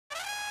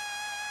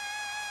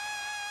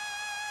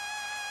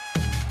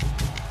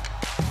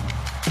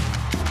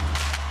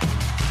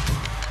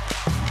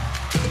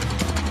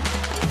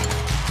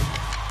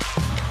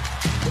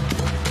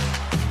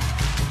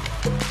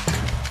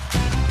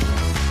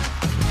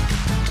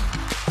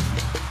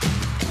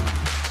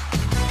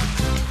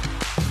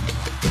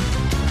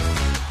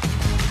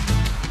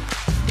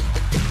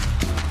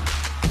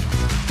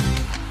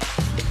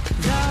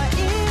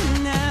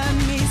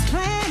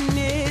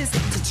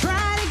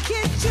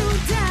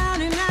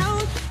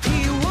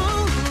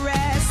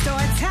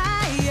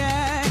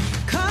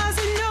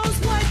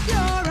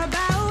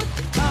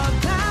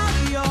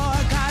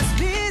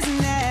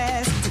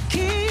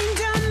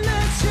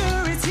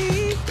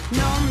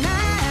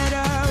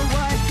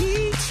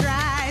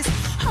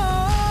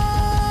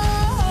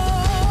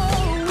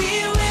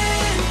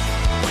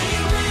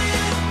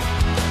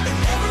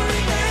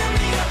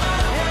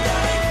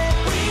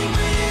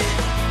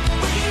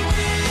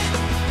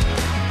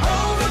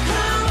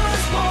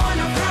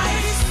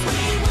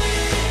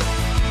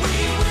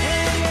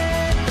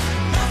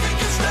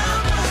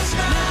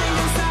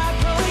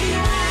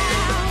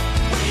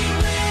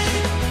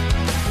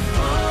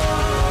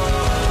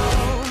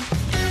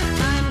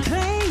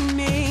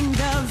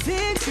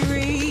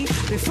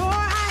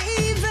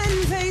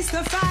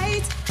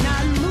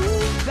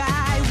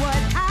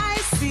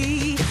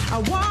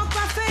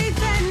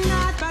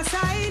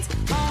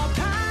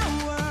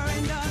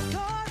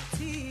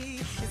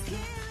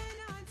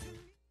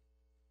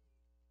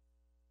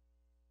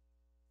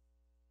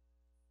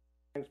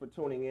Thanks for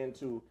tuning in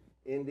to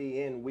In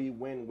the End We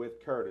Win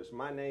with Curtis.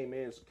 My name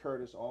is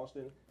Curtis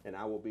Austin, and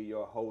I will be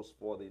your host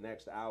for the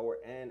next hour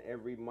and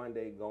every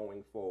Monday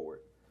going forward.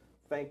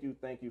 Thank you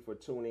for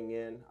tuning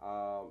in.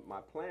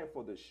 My plan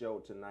for the show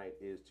tonight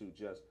is to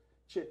just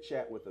chit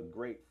chat with a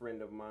great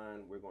friend of mine.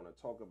 We're going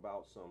to talk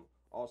about some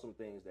awesome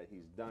things that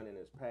he's done in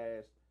his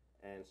past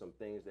and some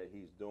things that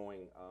he's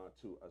doing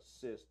to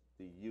assist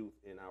the youth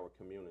in our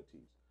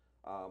communities.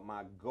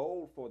 My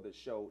goal for the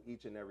show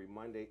each and every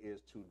Monday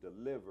is to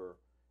deliver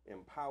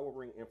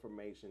empowering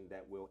information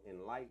that will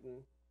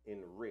enlighten,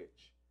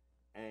 enrich,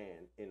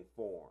 and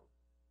inform.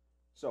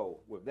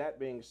 So, with that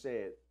being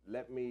said,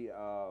 let me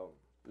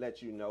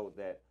let you know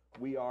that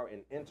we are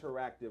an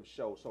interactive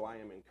show. So, I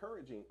am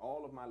encouraging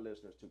all of my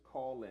listeners to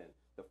call in.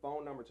 The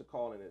phone number to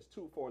call in is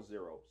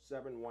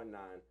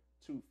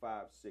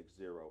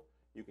 240-719-2560.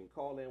 You can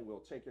call in. We'll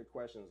take your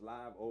questions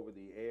live over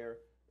the air,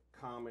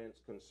 comments,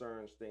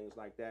 concerns, things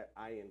like that.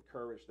 I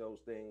encourage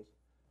those things.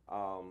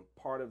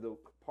 Part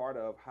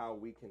of how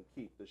we can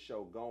keep the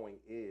show going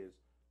is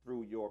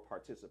through your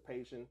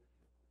participation,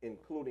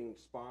 including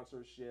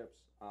sponsorships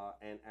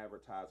and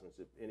advertisements.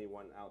 If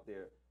anyone out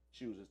there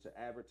chooses to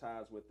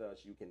advertise with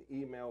us, you can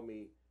email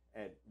me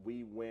at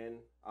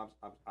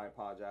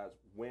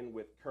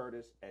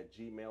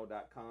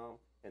winwithcurtis@gmail.com.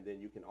 And then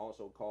you can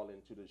also call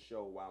into the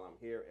show while I'm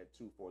here at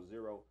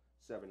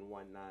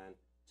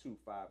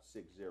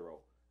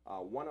 240-719-2560.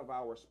 One of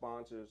our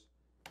sponsors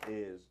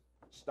is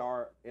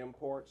Star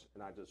Imports,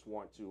 and I just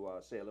want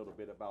to say a little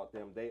bit about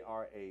them. They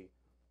are the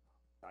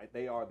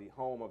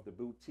home of the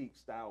boutique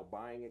style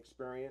buying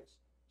experience.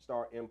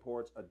 Star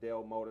Imports,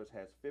 Adele Motors,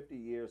 has 50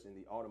 years in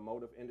the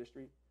automotive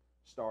industry.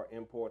 Star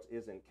Imports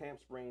is in Camp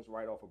Springs,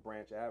 right off of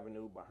Branch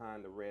Avenue,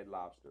 behind the Red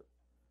Lobster.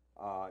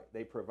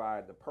 They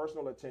provide the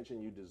personal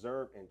attention you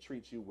deserve and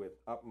treat you with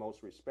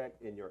utmost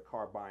respect in your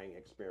car buying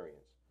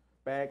experience.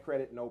 Bad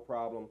credit, no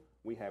problem.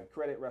 We have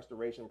credit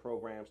restoration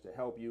programs to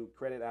help you.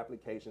 Credit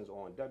applications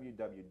on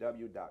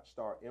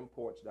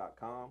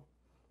www.starimports.com.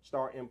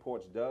 Star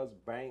Imports does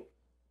bank,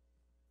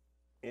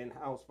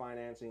 in-house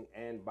financing,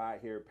 and buy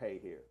here, pay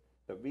here.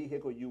 The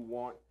vehicle you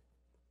want,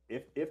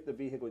 if the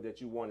vehicle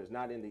that you want is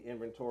not in the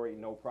inventory,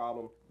 no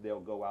problem.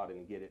 They'll go out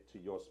and get it to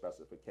your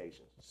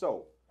specifications.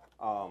 So,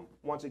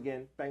 once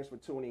again, thanks for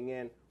tuning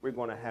in. We're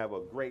going to have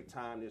a great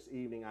time this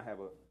evening. I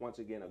have, once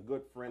again, a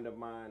good friend of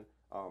mine,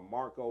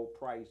 Marco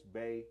Price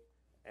Bay.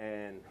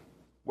 And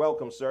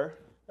welcome, sir.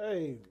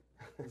 Hey,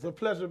 it's a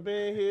pleasure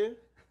being here.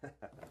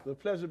 It's a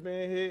pleasure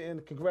being here,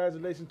 and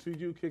congratulations to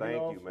you kicking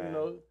off. Thank you,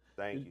 man.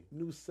 Thank you.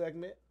 New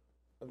segment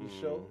of the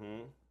show.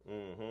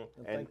 And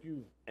thank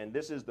you. And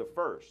this is the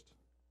first.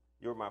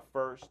 You're my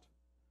first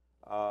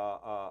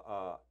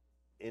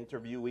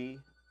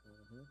interviewee.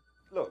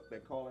 Look,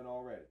 they're calling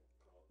already.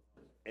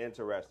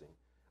 Interesting.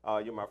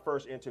 You're my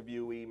first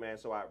interviewee, man.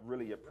 So I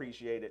really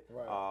appreciate it.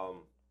 Right.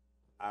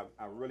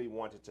 I really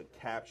wanted to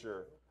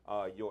capture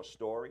your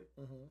story.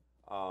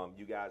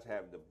 You guys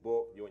have the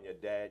book. You and your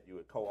dad, you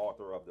were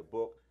co-author of the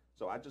book.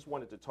 So I just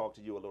wanted to talk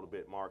to you a little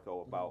bit,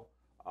 Marco, about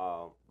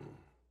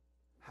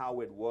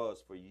how it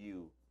was for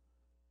you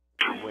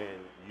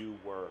when you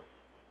were.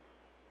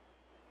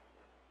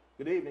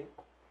 Good evening.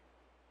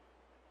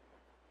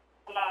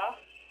 Hello.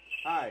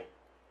 Hi.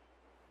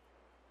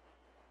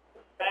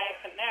 Bad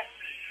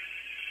connection.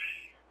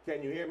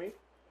 Can you hear me?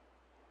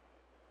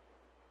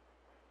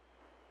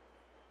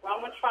 Well,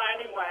 I'm going to try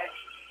anyway.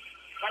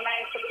 My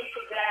name's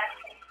Talisa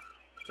Jackson.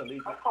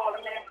 Talisa. I'm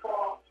calling in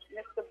for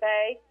Mr.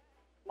 Bay,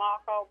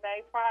 Marco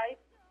Bay Price.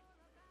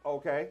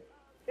 Okay.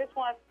 Just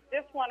want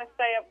to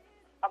say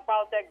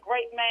about that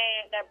great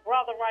man, that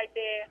brother right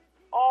there,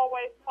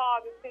 always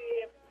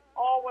positive,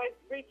 always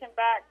reaching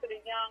back to the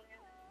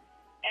youngins,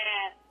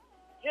 and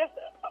just a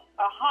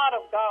heart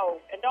of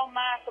gold, and don't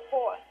mind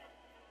supporting.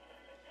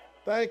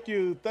 Thank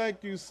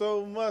you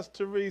so much,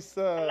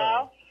 Teresa.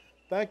 Hello?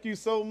 Thank you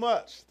so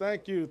much.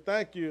 Thank you.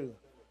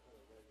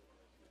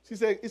 He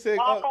said,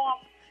 Marco,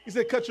 he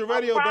said, cut your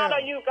radio I'm proud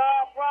down. of you,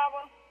 God,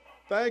 brother.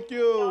 Thank It's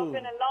you.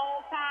 been a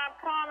long time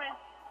coming.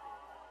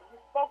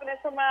 You've spoken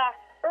into my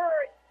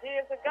heart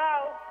years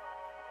ago.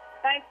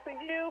 Thanks to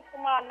you for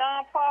my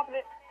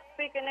nonprofit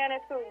speaking that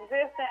into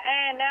existence,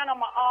 and now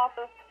I'm an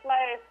author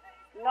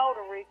 /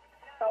 notary.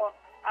 So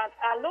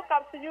I look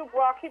up to you,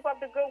 bro. Keep up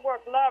the good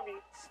work. Love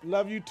you.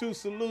 Love you too.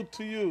 Salute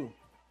to you.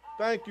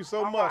 Thank you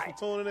so All much right.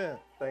 for tuning in.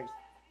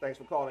 Thanks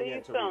for calling See in,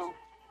 you Teresa. soon.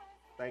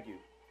 Thank you.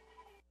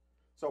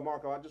 So,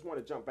 Marco, I just want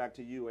to jump back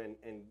to you and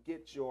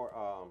get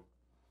your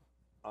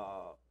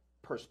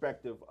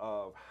perspective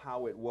of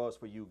how it was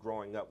for you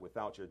growing up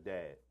without your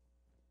dad.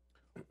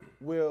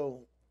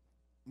 Well,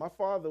 my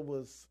father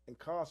was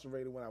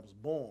incarcerated when I was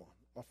born.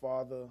 My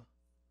father,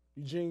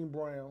 Eugene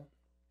Brown,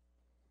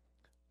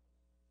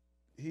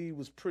 he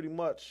was pretty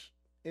much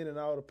in and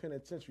out of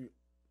penitentiary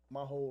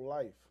my whole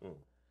life.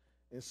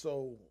 And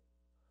so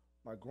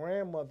my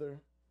grandmother,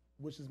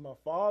 which is my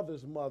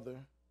father's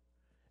mother,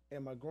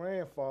 and my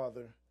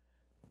grandfather,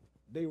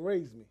 they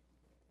raised me.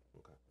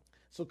 Okay.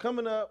 So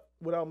coming up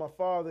without my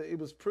father, it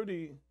was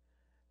pretty,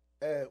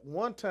 at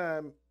one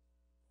time,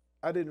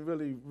 I didn't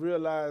really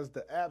realize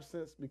the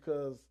absence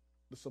because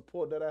the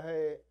support that I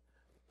had.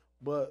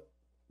 But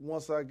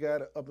once I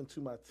got up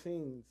into my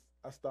teens,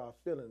 I started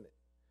feeling it.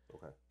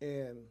 Okay.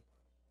 And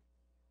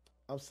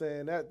I'm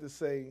saying that to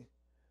say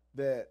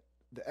that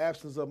the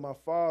absence of my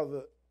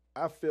father,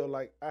 I feel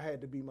like I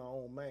had to be my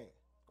own man.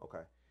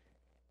 Okay.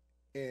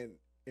 And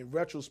in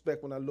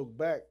retrospect, when I look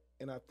back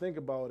and I think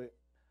about it,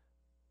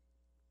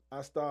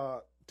 I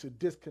start to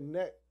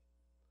disconnect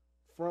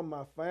from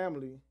my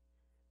family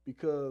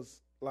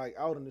because, like,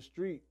 out in the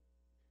street,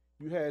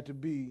 you had to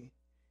be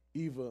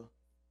either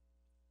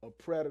a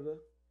predator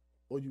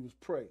or you was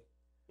prey.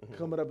 Mm-hmm.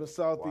 Coming up in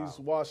Southeast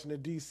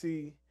Washington,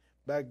 D.C.,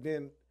 back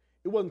then,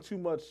 it wasn't too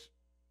much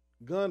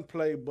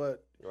gunplay,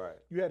 but right.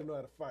 you had to know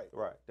how to fight.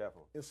 Right,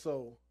 definitely. And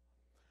so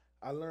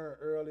I learned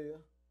earlier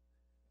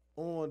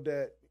on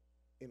that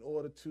in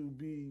order to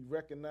be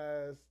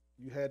recognized,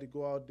 you had to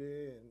go out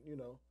there and, you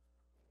know,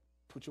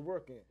 put your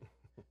work in.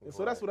 And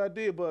so that's what I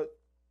did. But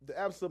the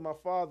absence of my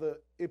father,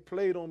 it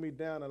played on me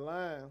down the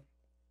line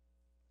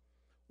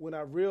when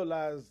I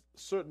realized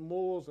certain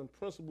morals and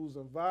principles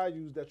and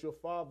values that your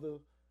father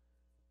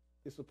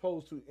is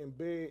supposed to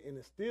embed and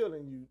instill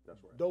in you,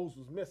 that's right. Those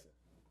was missing.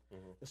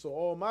 Mm-hmm. And so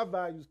all my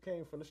values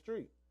came from the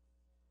street.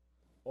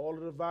 All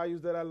of the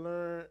values that I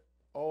learned,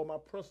 all my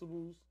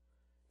principles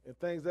and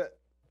things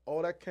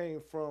all that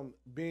came from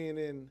being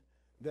in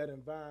that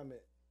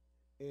environment.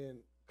 And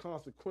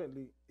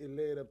consequently, it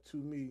led up to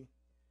me,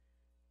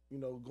 you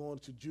know, going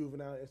to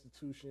juvenile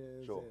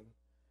institutions sure. and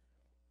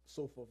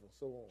so forth and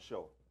so on.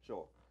 Sure,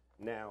 sure.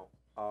 Now,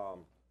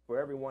 for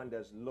everyone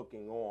that's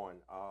looking on,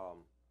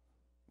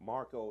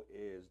 Marco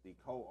is the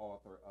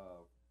co-author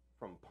of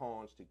From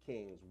Pawns to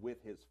Kings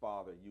with his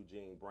father,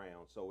 Eugene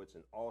Brown. So it's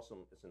an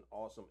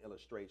awesome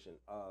illustration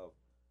of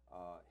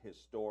his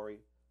story.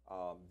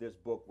 This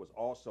book was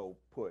also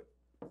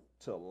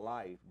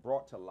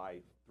brought to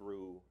life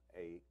through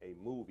a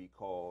movie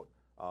called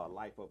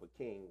Life of a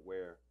King,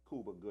 where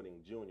Cuba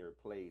Gooding Jr.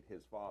 played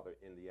his father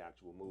in the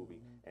actual movie,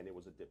 mm-hmm. and it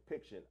was a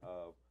depiction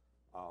of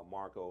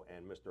Marco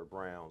and Mr.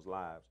 Brown's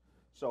lives.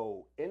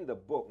 So in the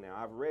book, now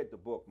I've read the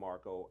book,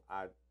 Marco,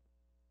 I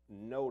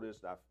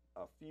noticed a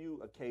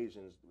few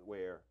occasions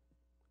where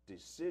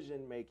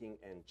decision-making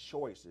and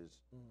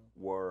choices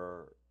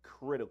were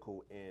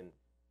critical in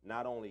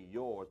not only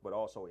yours, but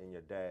also in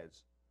your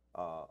dad's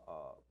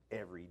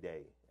every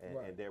day.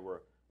 And there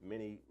were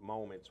many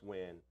moments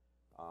when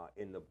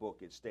in the book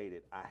it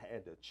stated, I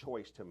had the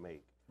choice to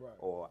make,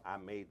 or I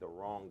made the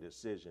wrong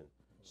decision.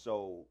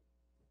 So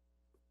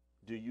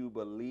do you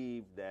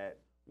believe that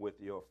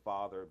with your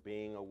father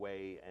being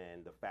away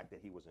and the fact that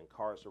he was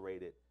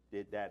incarcerated,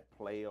 did that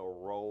play a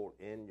role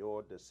in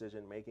your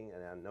decision making?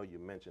 And I know you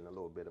mentioned a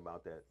little bit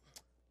about that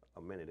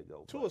a minute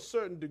ago. To a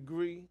certain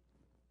degree.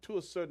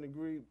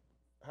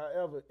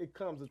 However, it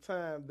comes a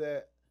time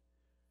that,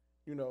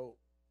 you know,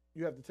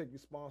 you have to take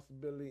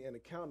responsibility and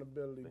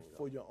accountability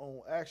for your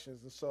own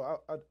actions. And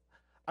so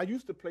I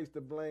used to place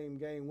the blame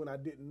game when I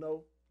didn't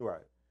know.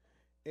 Right.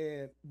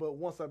 But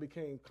once I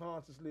became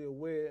consciously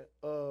aware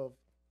of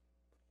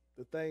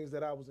the things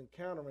that I was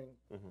encountering,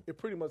 it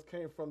pretty much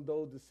came from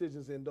those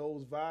decisions and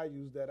those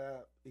values that I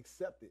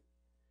accepted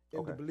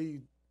and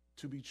believed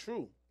to be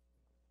true.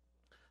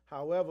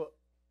 However,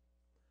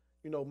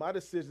 you know, my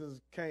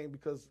decisions came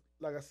because,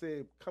 like I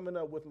said, coming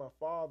up with my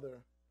father,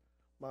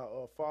 my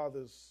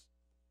father's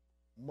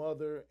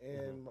mother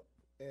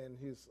and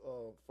his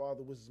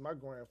father, which is my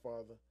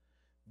grandfather,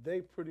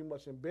 they pretty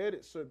much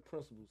embedded certain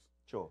principles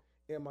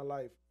in my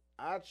life.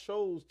 I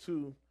chose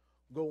to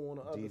go on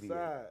the other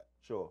side.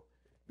 Sure.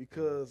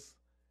 Because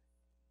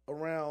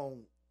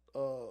around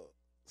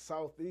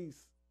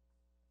Southeast,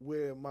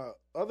 where my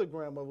other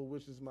grandmother,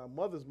 which is my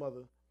mother's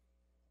mother,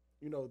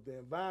 you know, the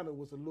environment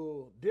was a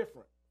little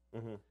different.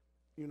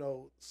 You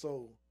know,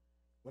 so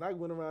when I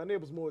went around there,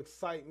 it was more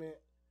excitement.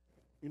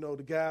 You know,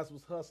 the guys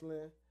was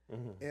hustling.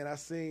 And I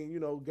seen,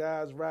 you know,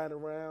 guys riding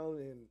around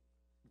in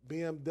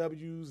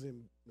BMWs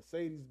and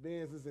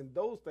Mercedes-Benzes, and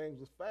those things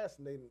was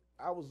fascinating.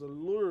 I was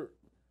allured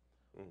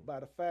by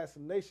the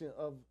fascination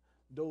of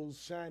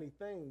those shiny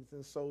things,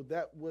 and so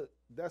that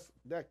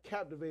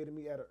captivated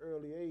me at an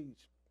early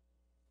age,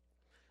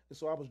 and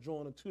so I was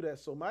drawn into that.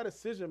 So my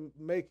decision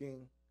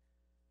making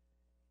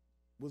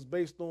was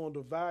based on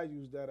the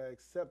values that I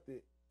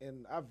accepted,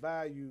 and I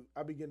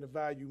began to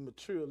value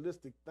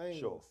materialistic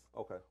things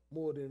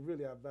more than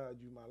really I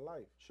value my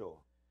life.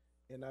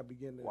 And I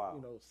began to you know,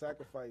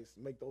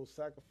 make those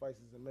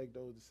sacrifices and make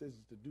those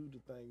decisions to do the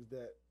things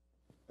that,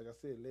 like I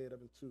said, led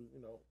up into,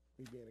 you know,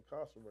 me being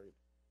incarcerated.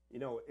 You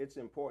know, it's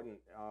important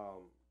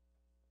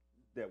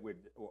that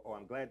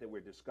I'm glad that we're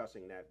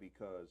discussing that,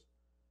 because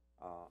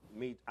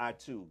I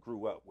too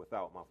grew up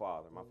without my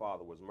father. My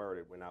father was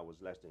murdered when I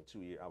was less than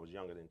 2 years. I was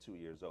younger than 2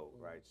 years old,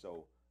 right?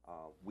 So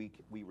we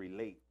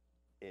relate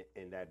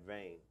in that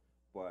vein.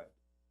 But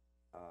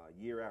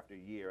year after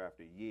year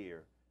after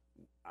year,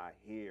 I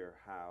hear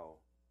how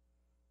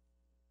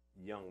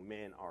young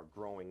men are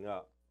growing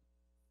up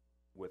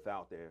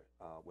without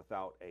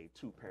a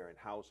two-parent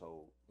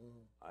household,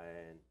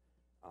 and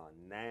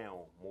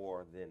now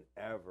more than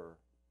ever,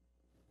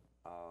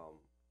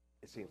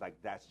 it seems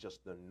like that's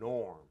just the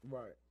norm,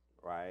 Right.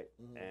 right?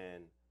 Mhm.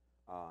 And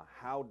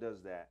how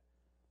does that?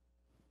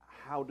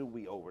 How do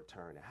we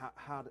overturn it?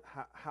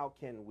 How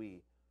can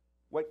we?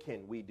 What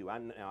can we do?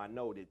 I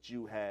know that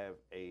you have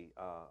a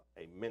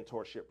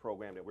mentorship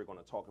program that we're going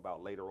to talk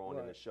about later on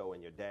in the Right. show,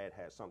 and your dad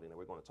has something that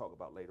we're going to talk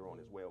about later on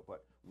as well.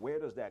 But where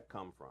does that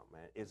come from,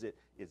 man? Is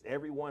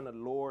everyone a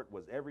Lord?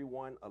 Was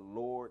everyone a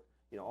Lord?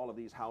 You know, all of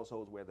these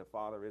households where the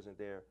father isn't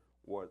there,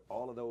 were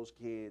all of those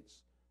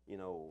kids,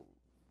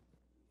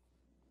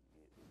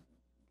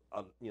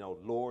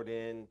 lured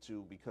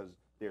into, because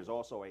there's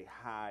also a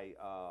high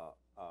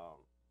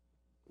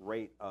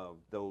rate of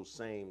those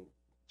same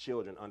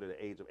children under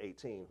the age of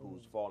 18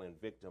 who's fallen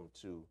victim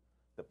to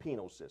the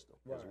penal system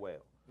as Right.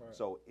 well. Right.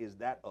 So is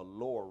that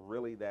allure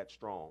really that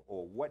strong,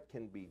 or what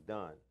can be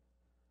done?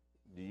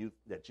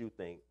 That you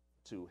think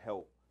to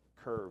help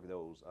curb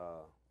those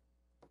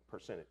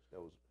percentage,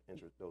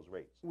 those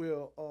rates?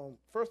 Well,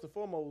 first and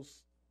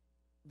foremost,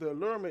 the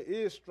allurement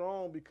is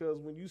strong because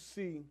when you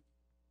see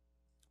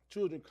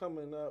children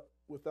coming up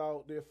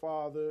without their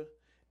father,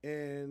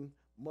 and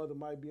mother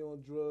might be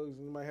on drugs,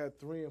 and you might have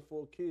 3 and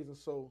 4 kids, and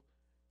so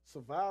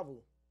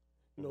survival,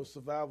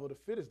 survival of the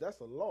fittest, that's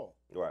a law.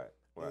 Right.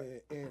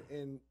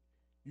 And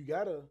you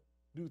gotta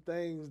do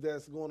things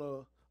that's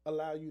gonna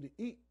allow you to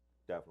eat.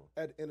 Definitely.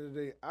 At the end of the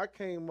day, I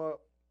came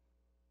up,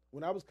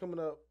 when I was coming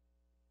up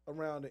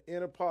around the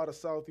inner part of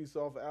Southeast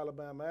off of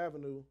Alabama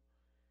Avenue,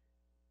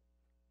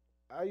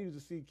 I used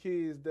to see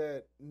kids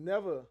that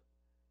never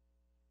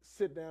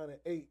sit down and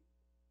ate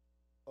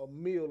a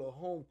meal, a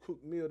home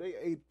cooked meal. They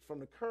ate from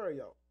the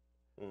curry out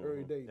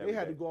every day. They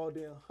had to go out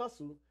there and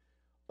hustle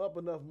up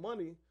enough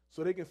money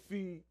so they can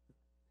feed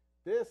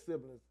their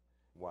siblings.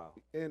 Wow.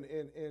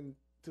 And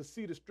to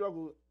see the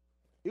struggle,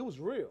 it was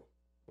real.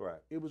 Right.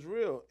 It was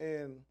real.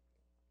 And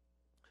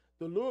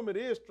the allurement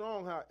is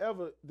strong.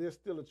 However, there's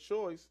still a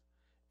choice.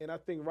 And I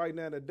think right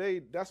now today,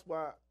 that's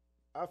why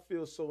I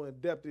feel so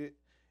indebted,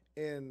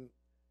 and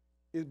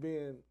it's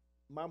being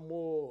my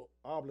moral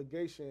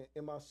obligation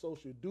and my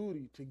social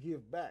duty to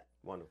give back.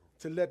 Wonderful.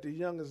 To let the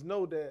youngest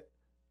know that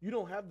you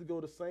don't have to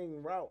go the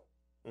same route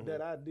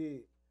that I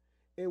did,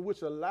 in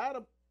which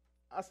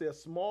a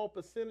small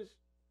percentage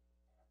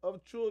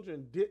of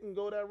children didn't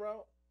go that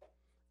route,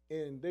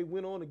 and they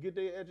went on to get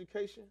their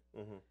education.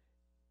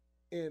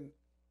 And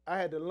I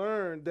had to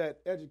learn that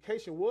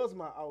education was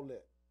my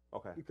outlet.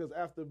 Okay. Because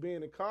after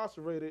being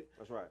incarcerated,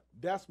 That's right.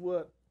 that's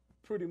what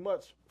pretty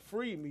much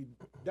freed me.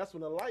 That's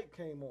when the light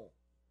came on.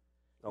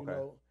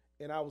 Okay.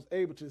 And I was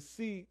able to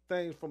see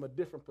things from a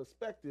different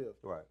perspective.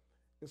 Right.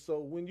 And so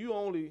when you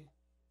only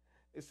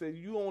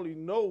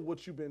know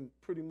what you've been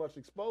pretty much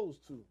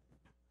exposed to.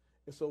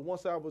 And so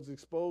once I was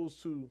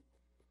exposed to,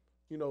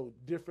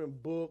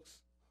 different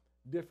books,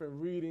 different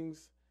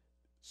readings,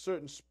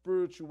 certain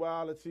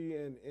spirituality,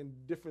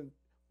 and different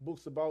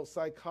books about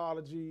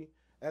psychology,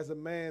 as a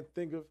man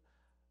thinketh,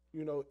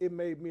 it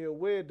made me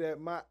aware that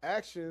my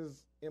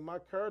actions and my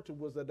character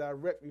was a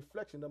direct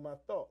reflection of my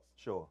thoughts.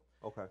 Sure.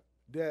 Okay.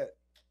 That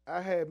I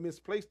had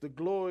misplaced the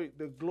glory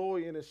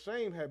and the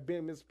shame had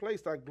been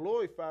misplaced. I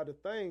glorified the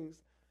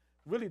things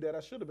really that I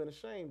should have been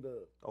ashamed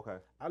of. Okay.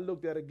 I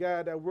looked at a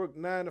guy that worked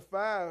 9 to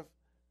 5,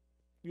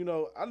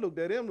 I looked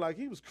at him like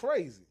he was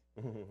crazy.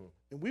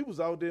 And we was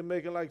out there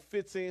making like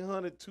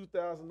 $1,500,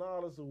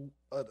 $2,000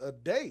 a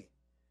day.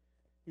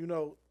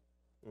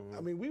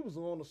 I mean, we was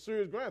on a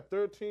serious grind,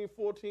 13,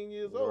 14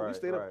 years old. We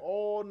stayed up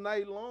all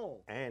night long.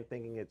 And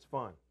thinking it's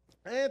fun.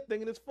 And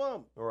thinking it's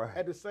fun. Right.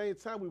 At the same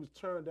time, we was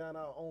turning down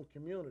our own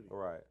community.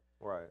 Right.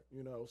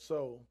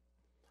 So,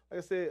 like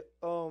I said,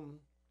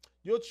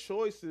 your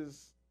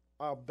choices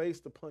are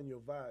based upon your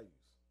values.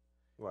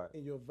 Right.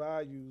 And your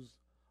values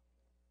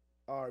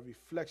are a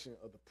reflection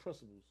of the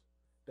principles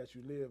that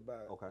you live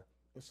by. Okay.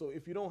 And so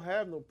if you don't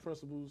have no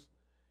principles,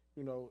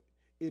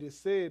 it is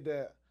said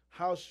that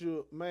how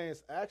should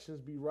man's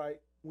actions be right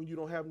when you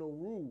don't have no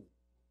rule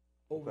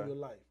over your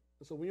life?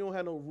 And so when you don't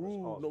have no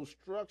rule, no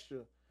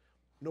structure,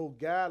 no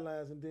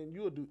guidelines, and then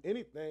you'll do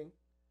anything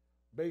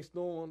based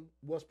on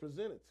what's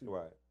presented to you.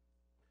 Right.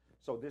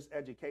 So this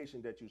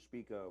education that you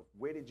speak of,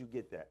 where did you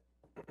get that?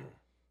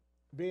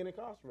 Being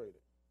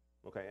incarcerated.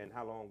 Okay, and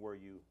how long were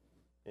you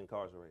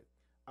incarcerated?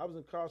 I was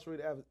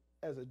incarcerated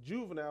as a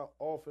juvenile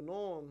off and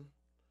on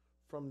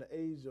from the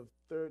age of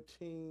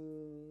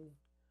 13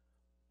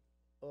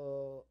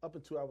 up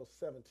until I was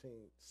 17.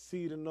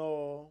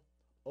 Cedarnall,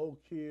 Oak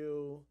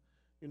Hill,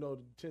 the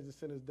detention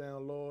centers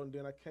down low, and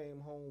then I came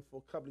home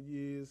for a couple of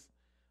years.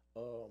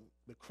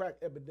 The crack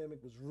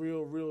epidemic was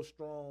real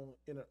strong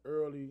in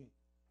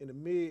the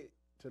mid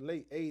to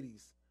late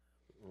 80s.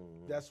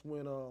 That's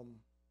when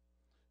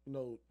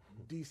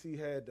DC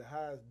had the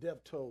highest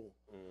death toll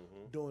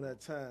during that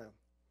time.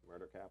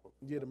 Murder capital.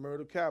 Yeah, the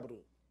murder capital.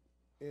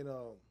 And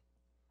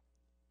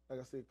like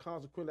I said,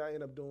 consequently, I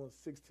ended up doing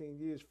 16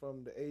 years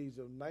from the age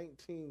of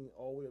 19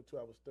 all the way up to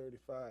I was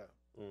 35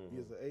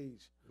 years of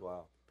age.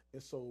 Wow.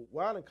 And so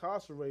while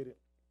incarcerated,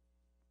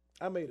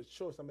 I made a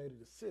choice. I made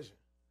a decision.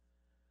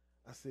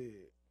 I said,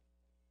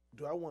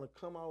 do I want to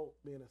come out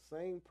being the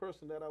same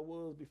person that I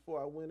was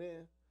before I went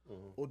in,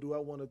 or do I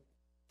want to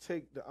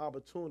take the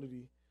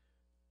opportunity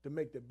to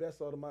make the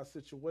best out of my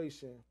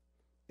situation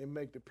and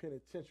make the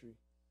penitentiary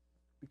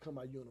become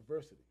my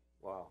university?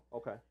 Wow.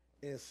 Okay.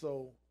 And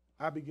so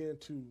I began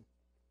to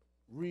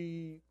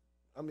read.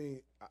 I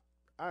mean,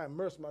 I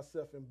immersed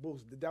myself in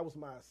books. That was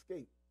my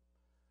escape.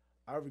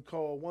 I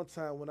recall one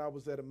time when I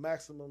was at a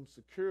maximum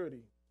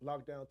security,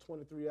 locked down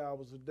 23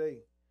 hours a day,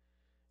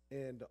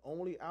 and the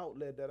only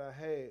outlet that I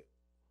had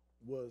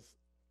was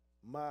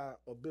my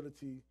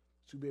ability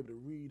to be able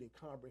to read and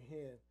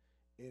comprehend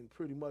and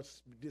pretty much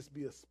just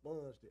be a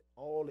sponge that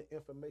all the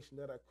information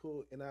that I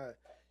could. And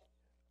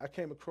I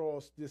came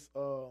across this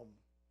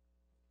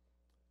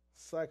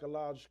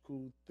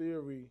psychological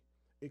theory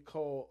it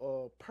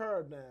called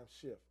paradigm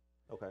shift.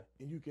 Okay.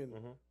 And you can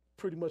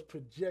pretty much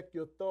project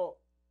your thought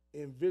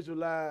and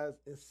visualize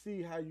and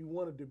see how you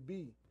wanted to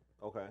be.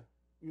 Okay.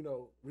 You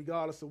know,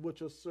 regardless of what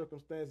your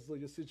circumstances or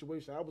your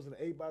situation. I was an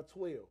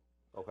 8x12.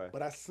 Okay.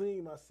 But I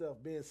seen myself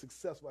being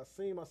successful. I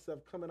seen myself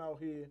coming out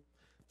here,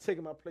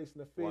 taking my place in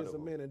the affairs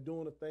of men and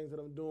doing the things that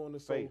I'm doing.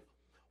 And so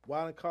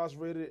while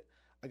incarcerated,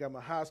 I got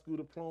my high school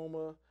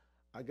diploma.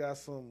 I got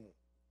some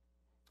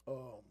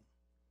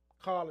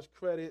college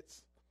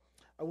credits.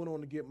 I went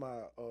on to get my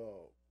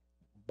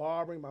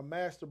barbering, my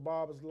master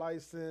barber's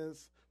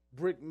license,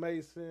 brick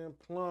mason,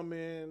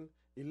 plumbing,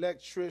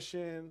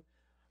 electrician.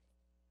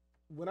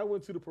 When I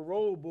went to the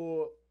parole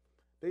board,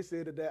 they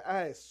said that I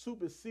had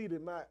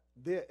superseded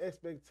their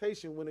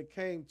expectation when it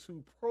came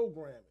to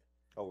programming.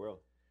 Oh, really?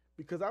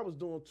 Because I was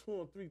doing 2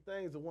 or 3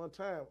 things at one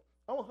time.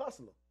 I'm a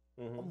hustler.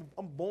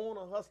 I'm born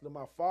a hustler.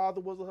 My father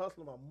was a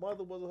hustler. My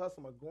mother was a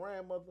hustler. My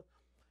grandmother.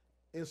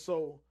 And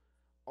so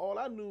all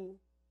I knew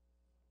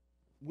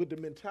with the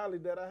mentality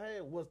that I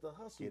had was the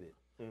hustle. Get it.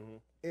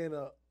 And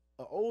an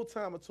old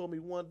timer told me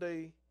one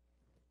day,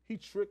 he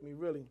tricked me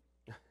really.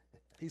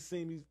 He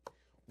seen me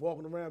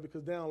walking around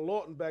because down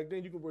Lawton back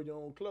then you could wear your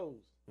own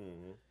clothes.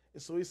 And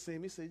so he seen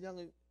me, he said,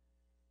 "Young,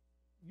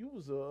 you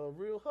was a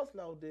real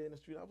hustler out there in the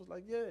street." I was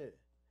like,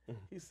 "Yeah."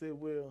 He said,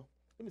 "Well,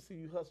 let me see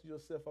you hustle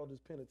yourself out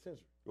this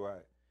penitentiary."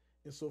 Right.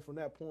 And so from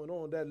that point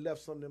on, that left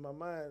something in my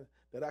mind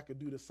that I could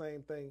do the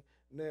same thing.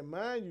 Now,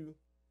 mind you,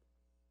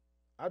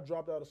 I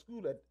dropped out of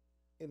school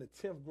in the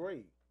 10th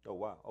grade. Oh,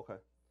 wow. Okay.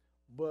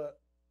 But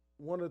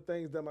one of the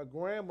things that my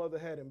grandmother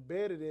had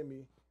embedded in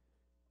me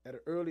at an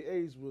early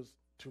age was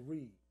to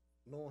read,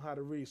 knowing how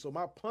to read. So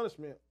my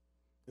punishment,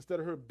 instead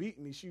of her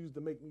beating me, she used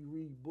to make me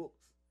read books.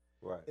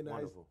 Right. And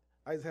Wonderful.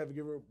 I used to have to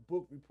give her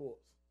book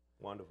reports.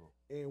 Wonderful.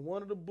 And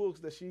one of the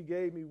books that she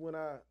gave me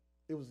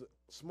it was a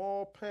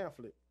small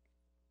pamphlet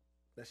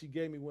that she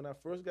gave me when I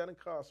first got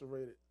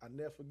incarcerated. I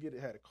never forget it,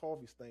 had a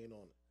coffee stain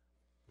on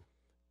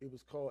it. It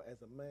was called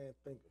As a Man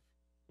Thinketh.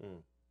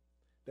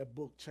 That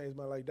book changed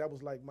my life. That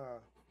was like my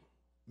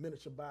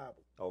miniature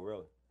Bible. Oh,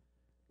 really?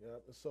 Yeah.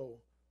 And so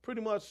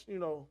pretty much,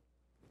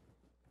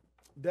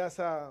 that's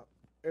how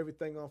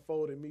everything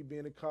unfolded, me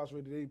being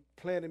incarcerated. They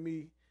planted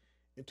me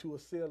into a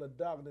cell of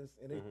darkness,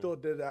 and they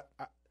thought that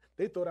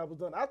they thought I was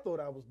done. I thought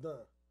I was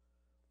done.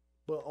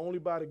 But only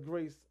by the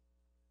grace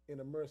and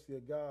the mercy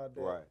of God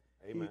that right.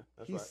 Amen.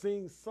 He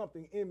seen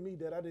something in me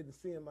that I didn't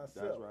see in myself.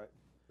 That's right.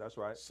 That's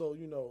right. So,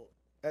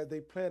 as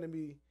they planted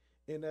me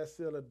in that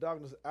cell of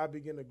darkness, I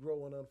began to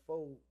grow and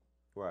unfold.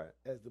 Right.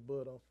 As the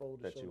bud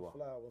unfolds to that show the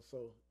flower.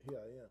 So here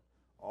I am.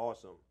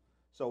 Awesome.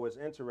 So it's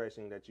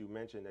interesting that you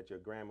mentioned that your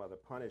grandmother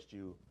punished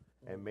you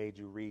and made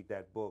you read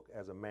that book,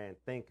 As a Man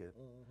Thinketh.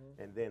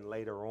 And then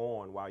later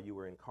on, while you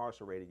were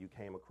incarcerated, you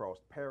came across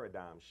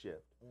Paradigm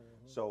Shift.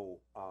 So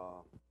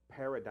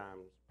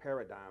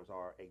paradigms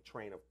are a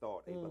train of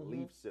thought, a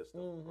belief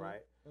system,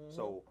 right?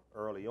 So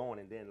early on,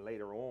 and then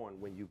later on,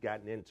 when you've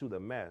gotten into the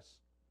mess,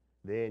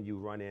 then you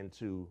run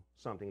into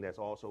something that's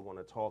also going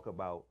to talk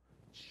about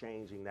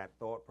changing that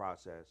thought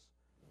process.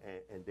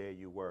 And there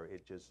you were.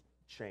 It just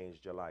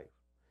changed your life.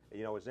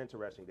 And, it's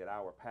interesting that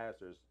our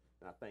pastors,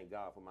 and I thank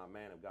God for my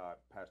man of God,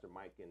 Pastor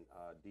Mike and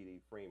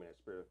D.D. Freeman at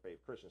Spirit of Faith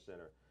Christian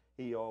Center.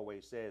 He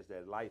always says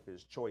that life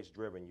is choice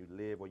driven. You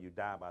live or you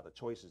die by the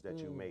choices that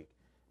you make.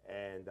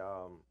 And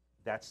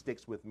that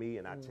sticks with me.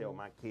 And I tell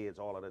my kids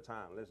all of the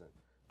time, listen,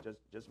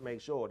 just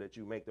make sure that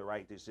you make the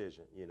right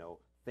decision.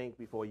 Think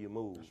before you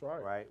move. That's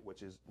right. Right.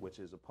 Which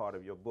is a part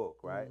of your book.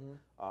 Right.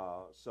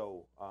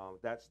 So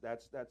that's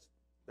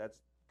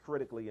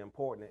critically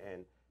important.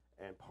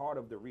 And part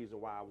of the reason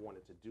why I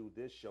wanted to do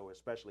this show,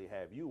 especially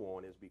have you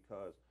on, is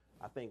because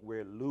I think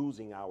we're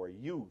losing our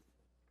youth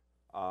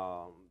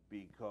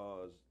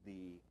because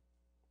the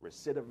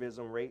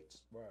recidivism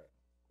rates,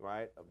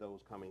 right, of those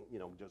coming,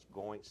 just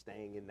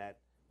staying in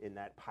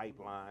that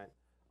pipeline,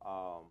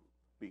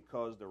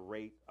 because the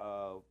rate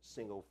of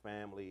single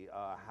family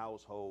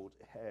households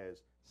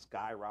has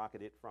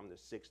skyrocketed from the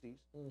 60s.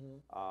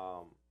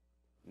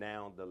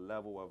 Now the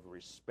level of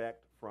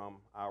respect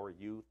from our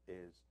youth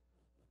is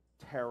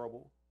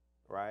terrible,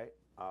 right?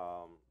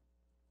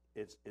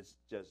 It's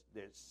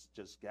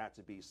just got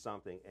to be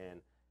something.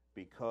 And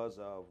because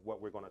of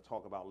what we're going to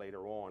talk about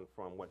later on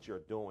from what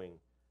you're doing,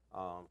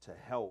 to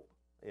help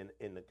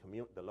in the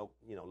community,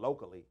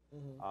 locally.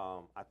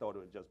 I thought it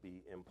would just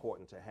be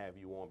important to have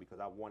you on because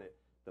I wanted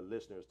the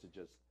listeners to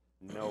just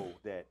know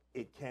that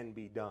it can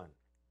be done,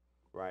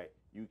 right?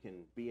 You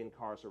can be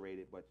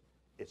incarcerated, but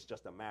it's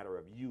just a matter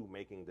of you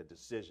making the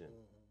decision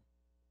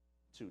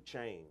to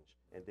change,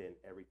 and then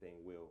everything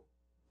will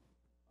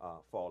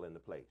fall into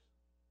place,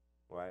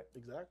 right?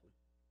 Exactly.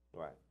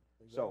 Right.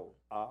 Exactly.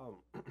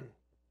 So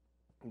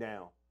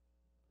now,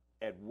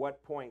 at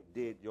what point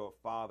did your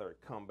father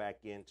come back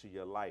into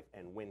your life?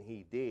 And when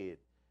he did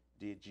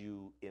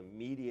you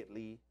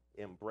immediately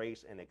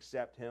embrace and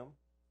accept him?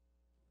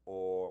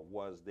 Or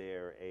was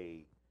there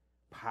a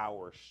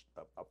power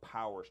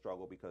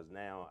struggle? Because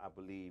now I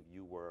believe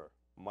you were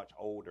much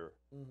older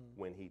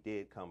when he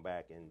did come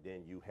back, and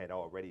then you had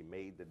already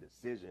made the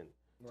decision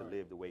to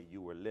live the way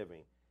you were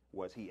living.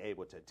 Was he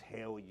able to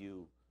tell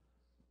you,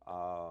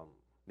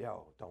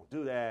 yo, don't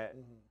do that?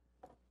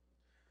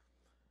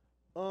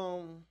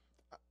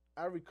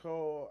 I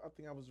recall, I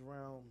think I was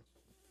around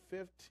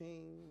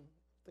 16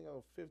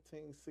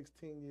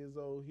 years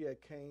old. He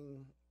had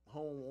came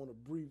home on a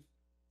brief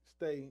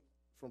stay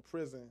from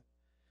prison.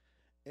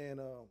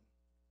 And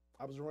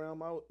I was around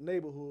my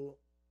neighborhood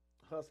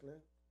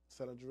hustling,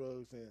 selling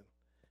drugs. And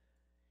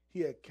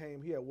he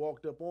had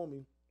walked up on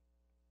me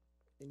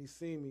and he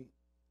seen me,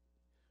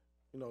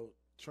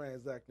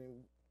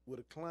 transacting with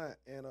a client.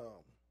 And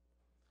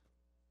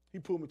he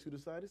pulled me to the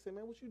side. He said,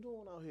 man, what you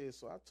doing out here?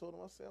 So I told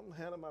him, I said, I'm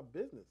handling my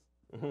business.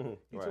 He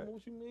told me,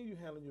 what you mean you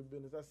handling your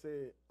business? I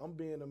said, I'm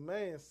being a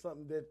man,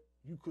 something that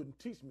you couldn't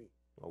teach me.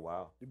 Oh,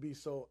 wow. To be.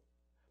 So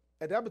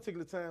at that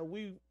particular time,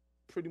 we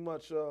pretty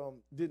much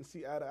didn't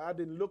see eye to eye. I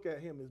didn't look at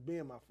him as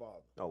being my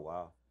father. Oh,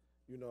 wow.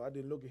 I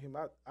didn't look at him.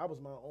 I was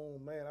my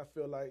own man. I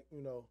feel like,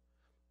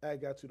 I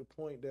got to the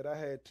point that I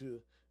had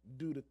to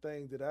do the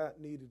things that I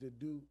needed to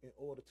do in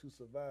order to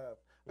survive.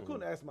 I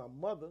couldn't ask my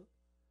mother,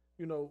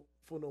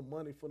 for no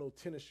money, for no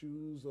tennis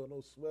shoes or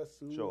no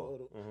sweatsuit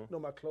or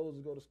my clothes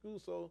to go to school.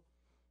 So,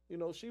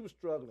 she was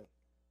struggling.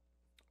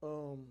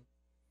 And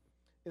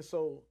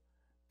so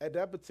at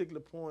that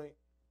particular point,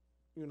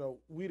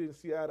 we didn't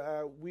see eye to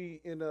eye. We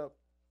ended up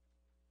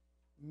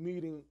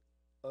meeting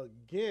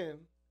again.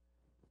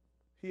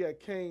 He had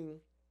came,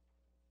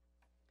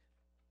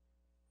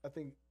 I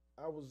think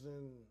I was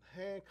in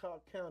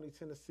Hancock County,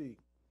 Tennessee.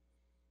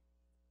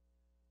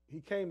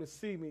 He came to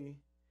see me,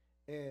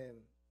 and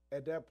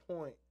at that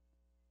point,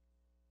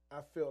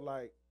 I felt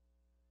like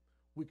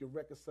we could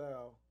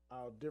reconcile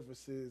our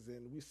differences,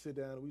 and we sit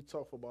down and we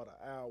talk for about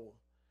an hour.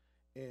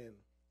 And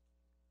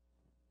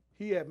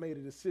he had made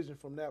a decision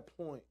from that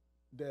point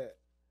that,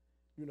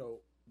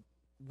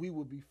 we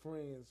would be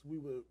friends. We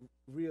would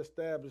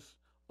reestablish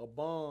a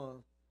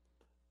bond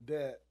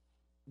that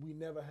we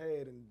never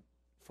had. And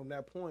from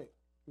that point,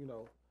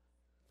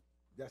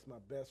 that's my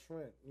best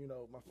friend.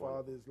 My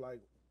father is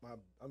like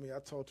I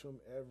talk to him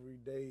every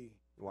day.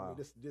 Wow. I mean,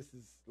 this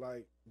is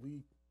like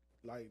we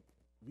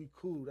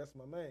cool. That's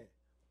my man.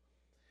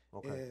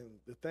 Okay. And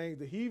the things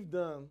that he's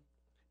done,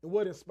 and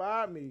what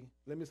inspired me,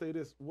 let me say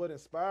this, what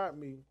inspired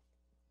me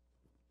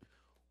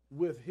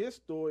with his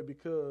story,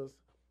 because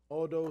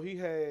although he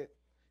had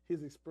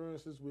his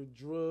experiences with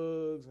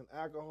drugs and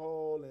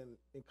alcohol and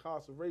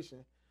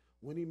incarceration,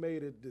 when he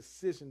made a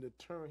decision to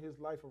turn his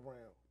life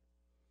around,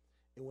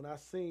 and when I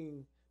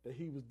seen that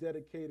he was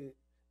dedicated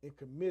and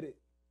committed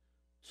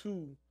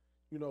to,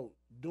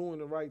 doing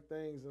the right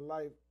things in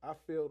life, I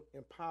felt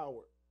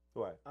empowered.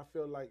 Right. I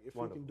felt like if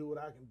Wonderful. he can do it,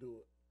 I can do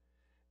it.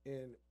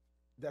 And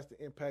that's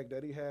the impact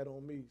that he had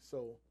on me.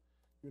 So,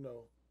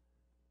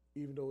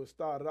 even though it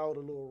started out a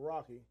little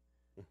rocky,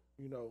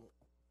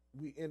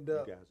 we end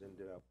up. You guys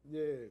ended up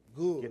good.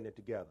 getting it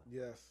together.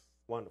 Yes.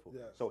 Wonderful.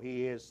 Yes. So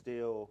he is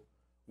still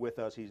with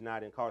us. He's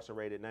not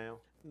incarcerated now?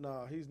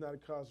 No, he's not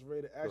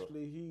incarcerated.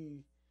 Actually,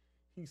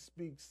 he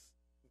speaks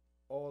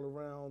all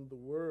around the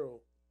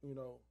world,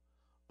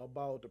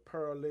 about the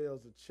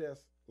parallels of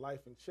chess,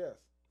 life and chess.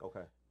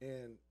 Okay.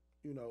 And,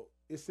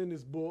 it's in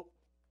this book.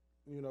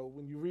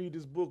 When you read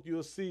this book,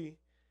 you'll see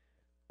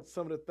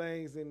some of the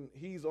things. And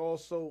he's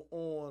also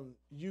on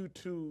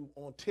YouTube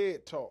on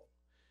TED Talk.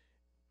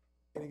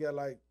 And he got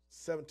like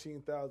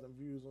 17,000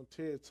 views on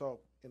TED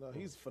Talk.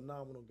 He's a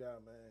phenomenal guy,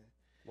 man.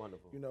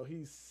 Wonderful.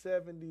 He's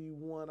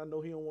 71. I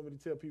know he don't want me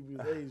to tell people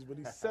his age, but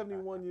he's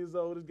 71 years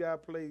old. This guy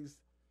plays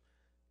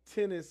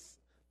tennis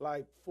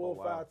like 4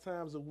 or 5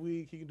 times a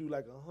week. He can do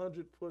like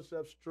 100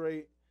 push-ups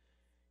straight.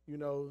 He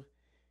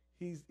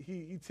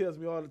tells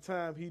me all the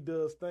time he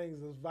does things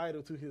that's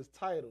vital to his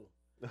title.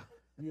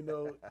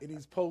 And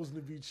he's posing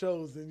to be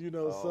chosen.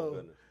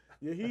 Goodness.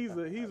 Yeah, he's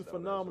a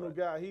phenomenal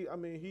guy. He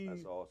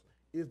That's awesome.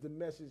 is the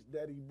message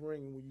that he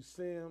brings. When you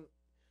see him,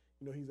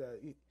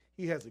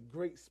 he has a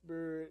great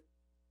spirit,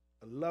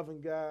 a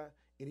loving guy,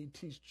 and he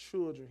teaches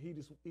children.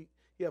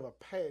 He have a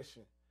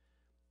passion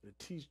to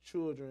teach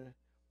children,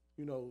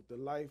 the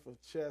life of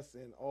chess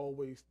and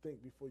always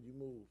think before you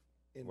move.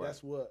 And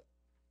that's what,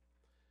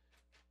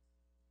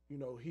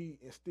 he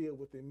instilled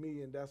within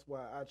me, and that's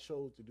why I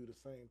chose to do the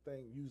same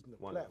thing, using the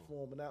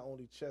platform, and not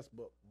only chess,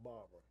 but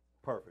barbering.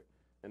 Perfect.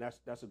 And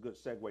that's a good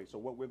segue. So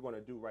what we're going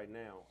to do right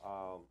now,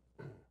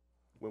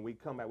 when we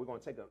come back, we're going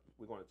to take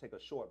a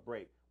short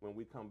break. When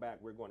we come back,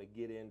 we're going to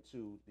get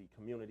into the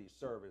community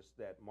service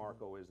that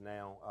Marco is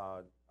now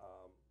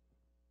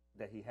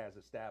that he has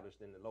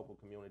established in the local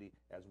community,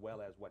 as well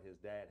as what his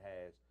dad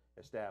has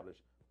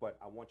established. But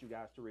I want you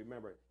guys to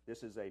remember,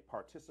 this is a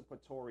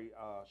participatory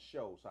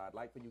show. So I'd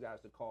like for you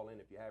guys to call in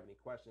if you have any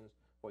questions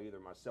for either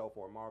myself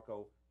or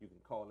Marco. You can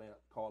call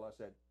us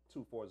at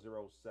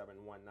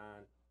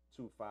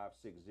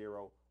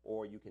 240-719-2560,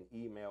 or you can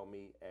email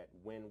me at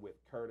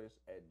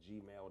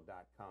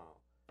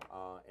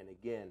winwithcurtis@gmail.com. And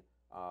again,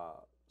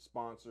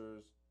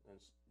 sponsors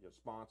and your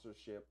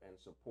sponsorship and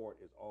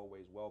support is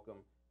always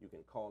welcome. You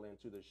can call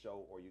into the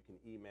show or you can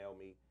email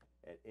me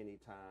at any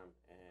time,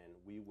 and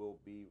we will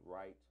be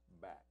right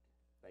back.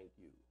 Thank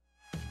you.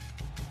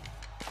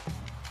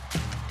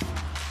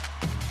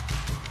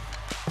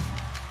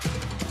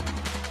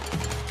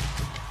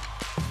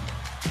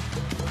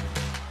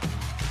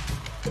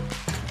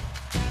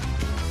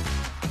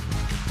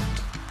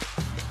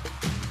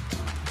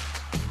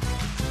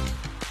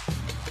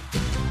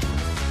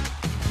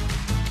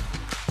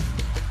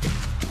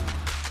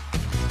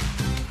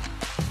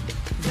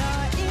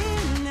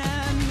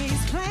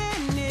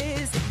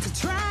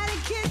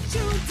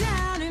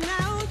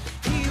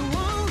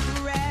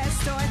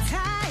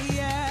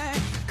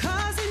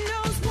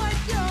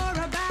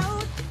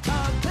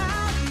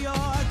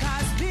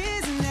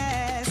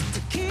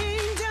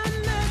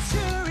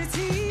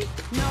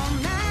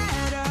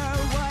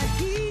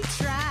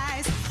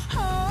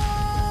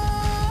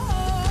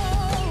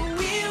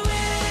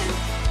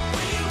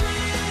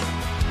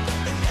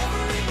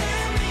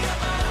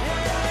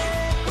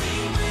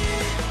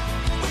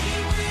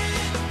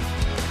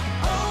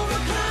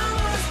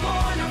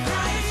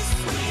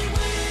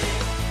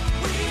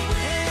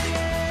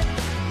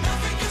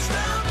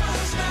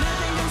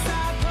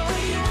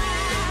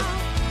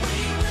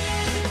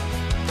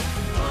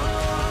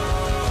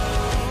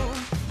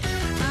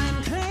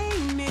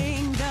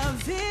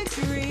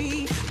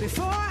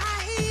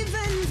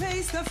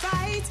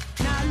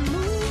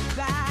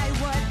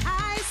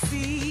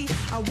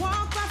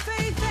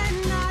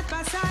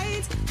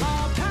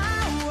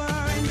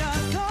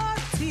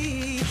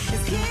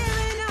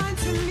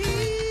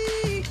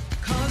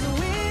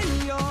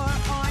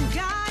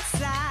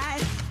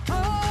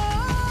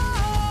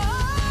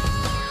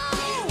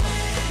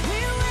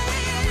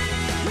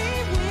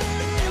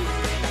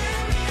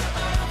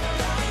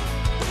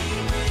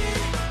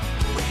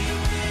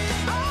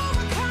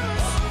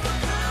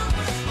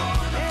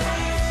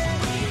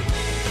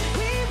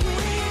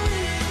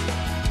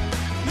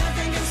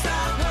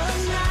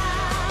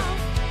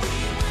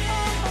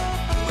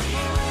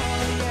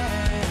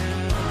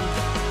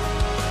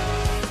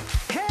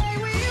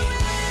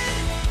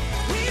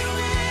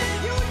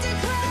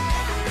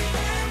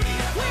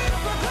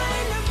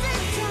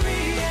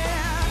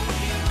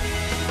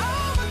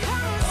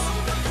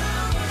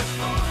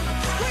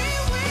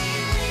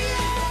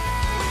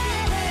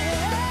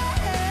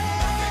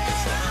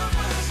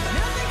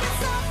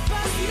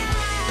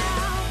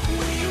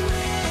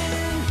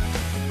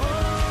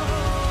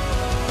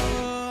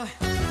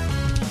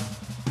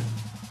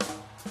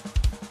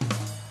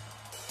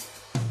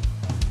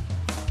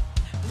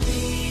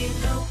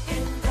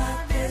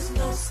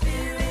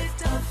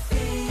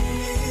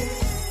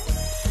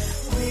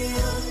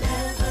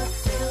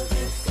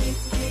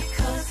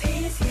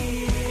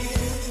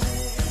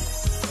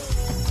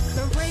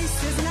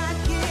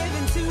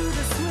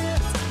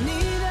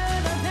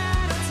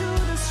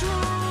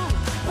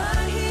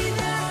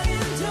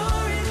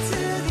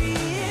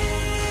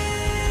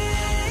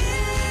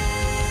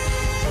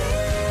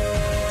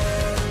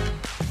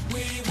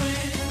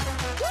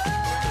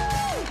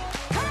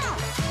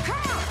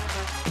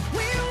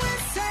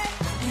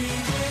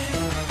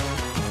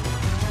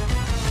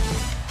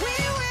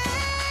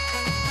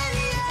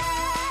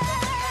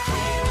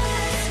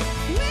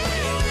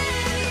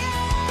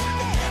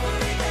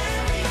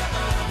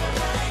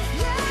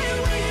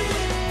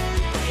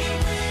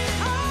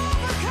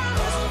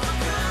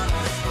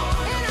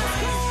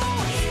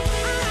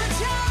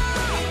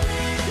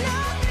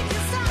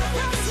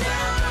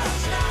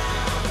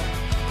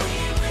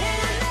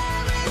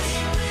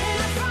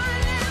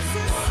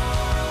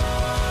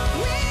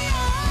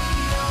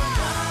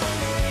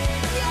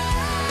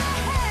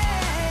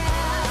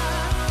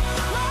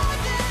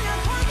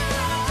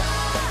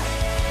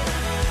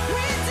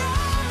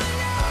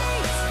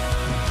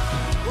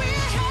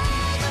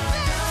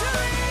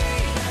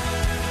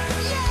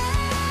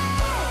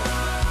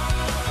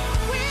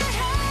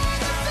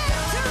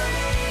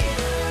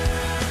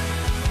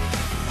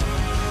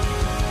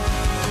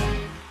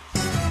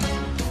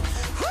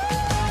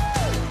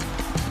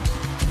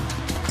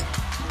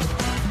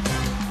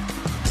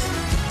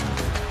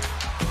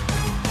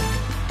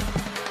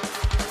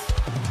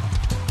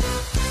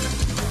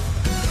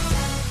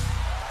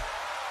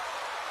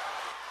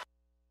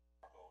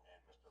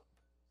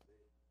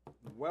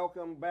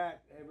 Welcome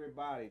back,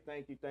 everybody.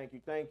 Thank you.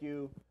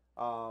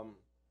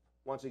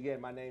 Once again,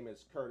 my name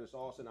is Curtis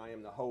Austin. I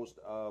am the host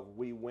of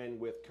We Win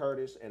with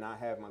Curtis, and I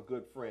have my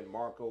good friend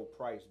Marco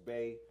Price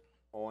Bay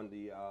on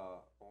the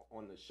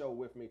show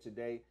with me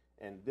today.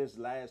 And this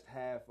last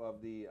half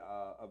of the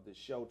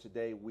show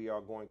today, we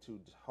are going to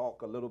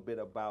talk a little bit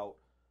about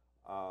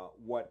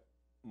what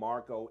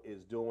Marco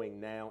is doing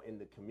now in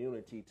the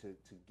community to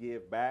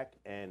give back,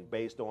 and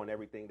based on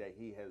everything that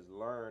he has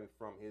learned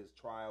from his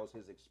trials,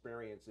 his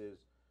experiences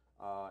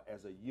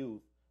as a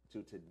youth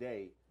to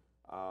today.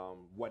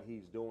 What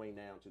he's doing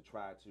now to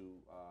try to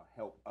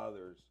help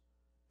others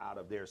out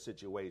of their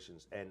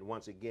situations. And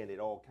once again, it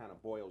all kind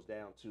of boils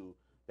down to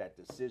that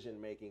decision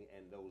making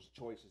and those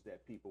choices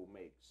that people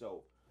make.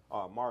 So,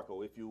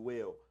 Marco, if you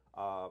will,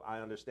 I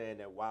understand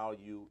that while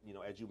you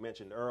as you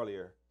mentioned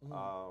earlier,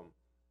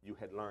 you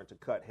had learned to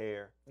cut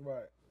hair.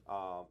 Right.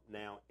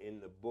 Now, in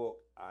the book,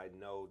 I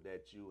know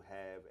that you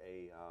have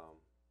a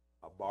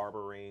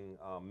barbering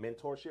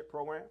mentorship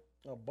program.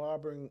 A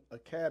barbering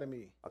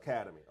academy.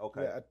 Academy,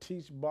 okay. Yeah, I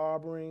teach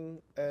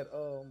barbering at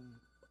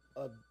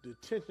a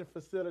detention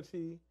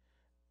facility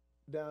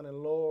down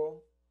in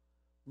Laurel,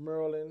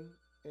 Maryland,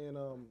 and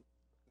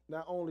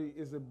not only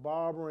is it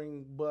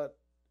barbering, but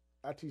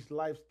I teach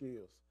life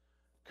skills,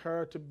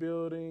 character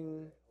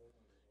building,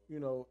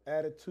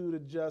 attitude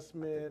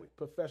adjustment,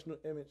 professional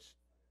image,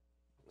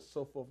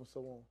 so forth and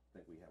so on. I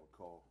think we have a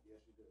call.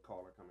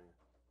 Caller coming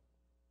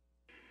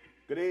in.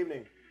 Good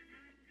evening.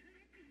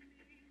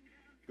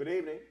 Good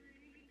evening.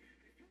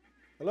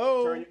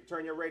 Hello.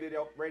 Turn your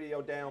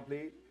radio down,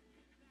 please.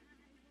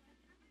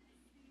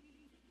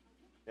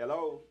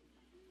 Hello.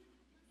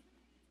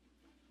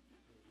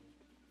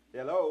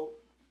 Hello.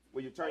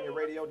 Will you turn your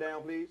radio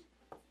down, please?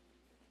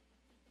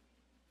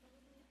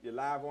 You're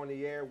live on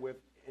the air with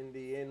In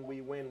the End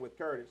We Win with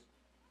Curtis.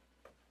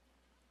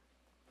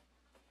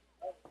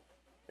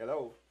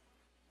 Hello.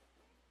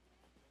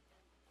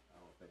 I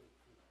don't think.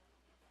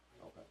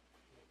 Okay.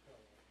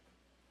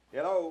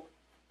 Hello.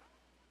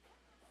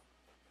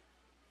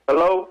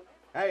 Hello?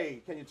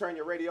 Hey, can you turn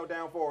your radio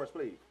down for us,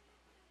 please?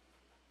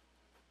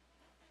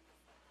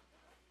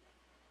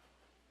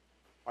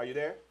 Are you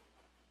there,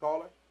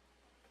 caller?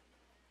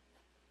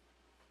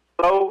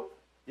 Hello?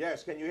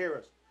 Yes, can you hear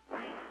us?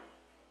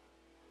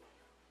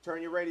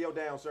 Turn your radio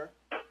down, sir.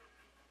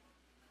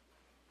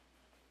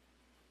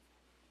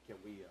 Can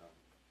we,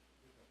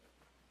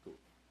 cool.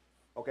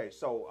 Okay,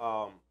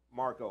 so,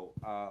 Marco,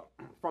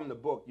 from the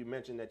book, you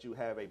mentioned that you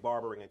have a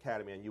barbering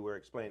academy, and you were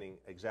explaining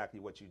exactly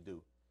what you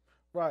do.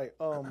 Right.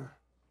 I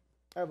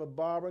have a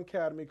barbering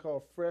academy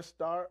called Fresh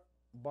Start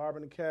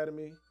Barbering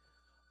Academy.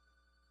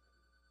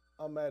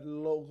 I'm at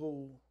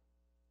Laurel,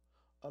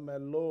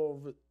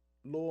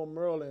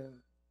 Maryland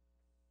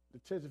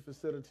detention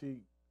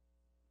facility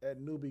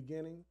at New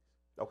Beginnings.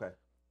 Okay.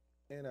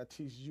 And I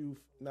teach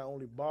youth not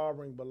only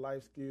barbering but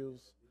life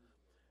skills,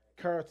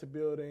 character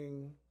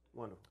building.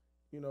 Wonderful.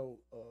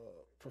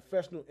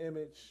 Professional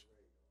image,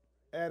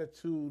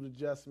 attitude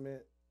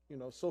adjustment.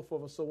 So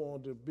forth and so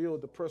on, to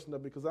build the person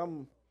up, because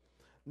I'm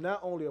not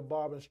only a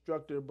barber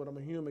instructor, but I'm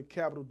a human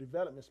capital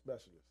development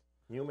specialist.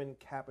 Human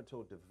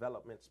capital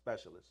development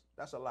specialist.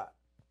 That's a lot.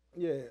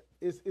 Yeah,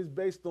 it's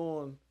based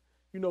on,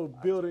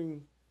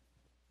 building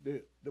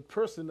the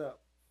person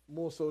up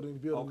more so than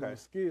building the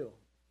skill.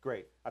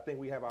 Great. I think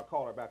we have our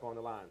caller back on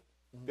the line.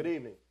 Mm-hmm. Good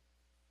evening.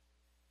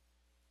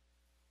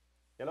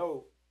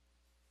 Hello.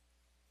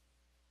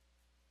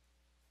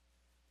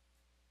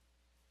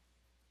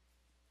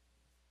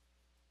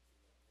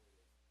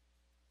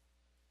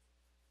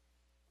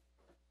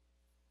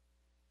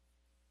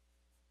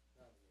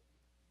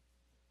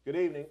 Good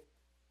evening.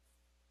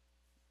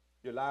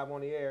 You're live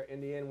on the air.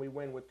 In the End We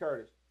Win with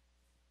Curtis.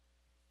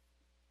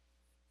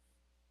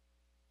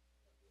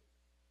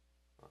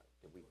 All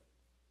right,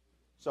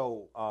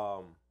 So,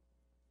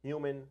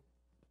 human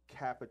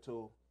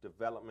capital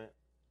development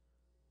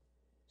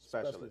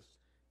specialist.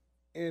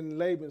 In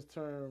layman's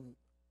term,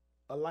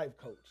 a life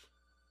coach.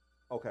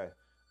 Okay.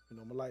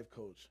 I'm a life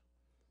coach.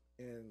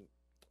 And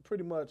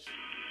pretty much,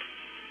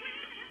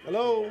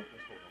 hello?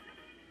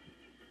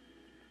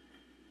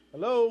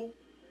 Hello?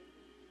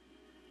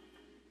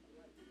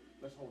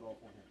 Let's hold off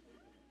on him.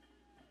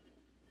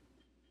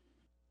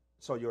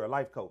 So you're a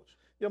life coach?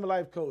 Yeah, I'm a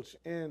life coach.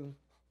 And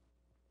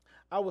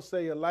I would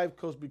say a life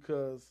coach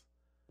because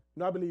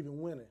I believe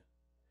in winning.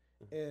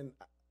 Mm-hmm. And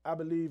I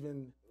believe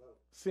in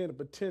seeing the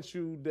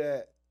potential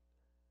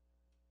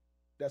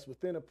that's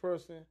within a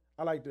person.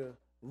 I like to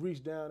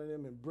reach down in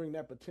them and bring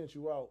that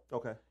potential out.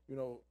 Okay.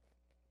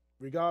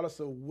 Regardless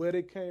of where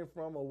they came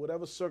from or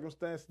whatever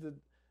circumstances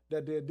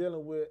that they're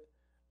dealing with,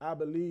 I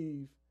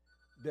believe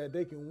that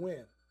they can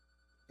win.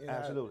 And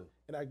Absolutely.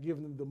 I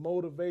give them the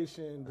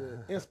motivation,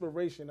 the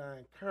inspiration. I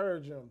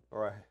encourage them.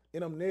 Right.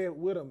 And I'm there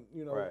with them,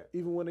 right.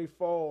 Even when they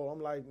fall, I'm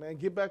like, man,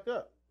 get back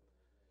up.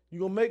 You're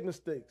going to make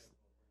mistakes,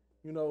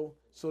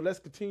 So let's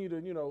continue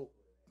to,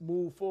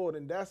 move forward.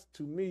 And that's,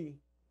 to me,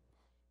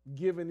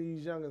 giving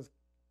these youngins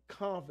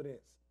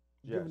confidence,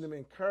 giving them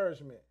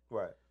encouragement.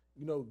 Right.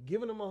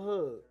 Giving them a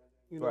hug,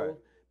 right.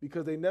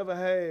 because they never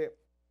had,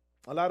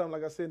 a lot of them,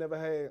 like I said, never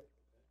had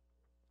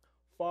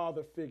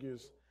father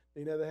figures.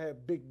 They never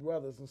had big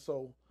brothers. And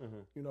so,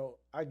 you know,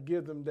 I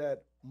give them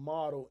that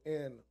model.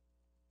 And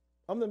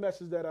I'm the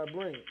message that I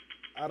bring.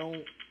 I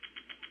don't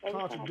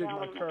contradict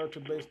my character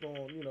based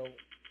on, you know.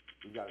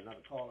 We got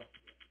another caller.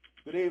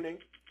 Good evening.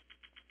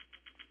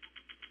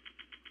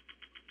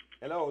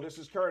 Hello, this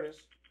is Curtis.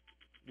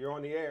 You're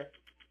on the air.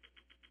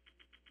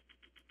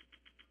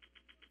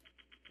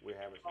 We're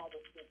having some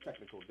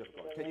technical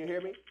difficulty. Can you hear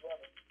me?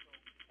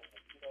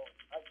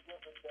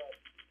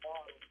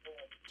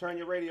 Turn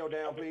your radio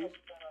down, please.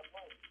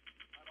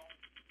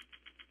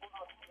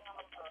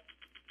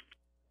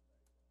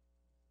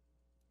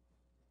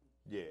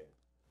 Yeah.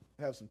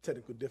 Have some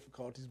technical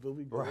difficulties, but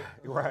we good.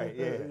 Right,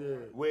 yeah.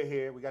 We're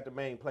here. We got the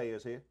main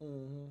players here.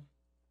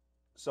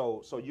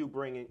 So you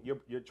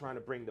you're trying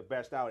to bring the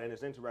best out, and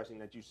it's interesting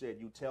that you said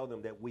you tell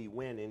them that we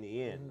win in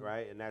the end,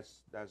 right? And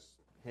that's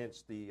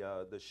hence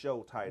the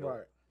show title.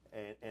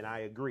 Right. And I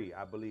agree.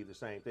 I believe the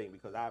same thing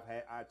because I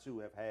too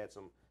have had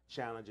some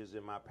challenges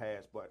in my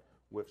past, but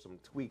with some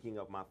tweaking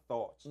of my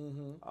thoughts.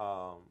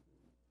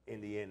 In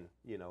the end,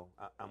 you know,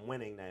 I'm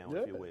winning now,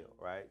 if you will,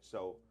 right?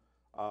 So,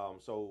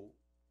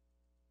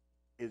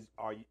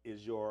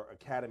 is your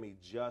academy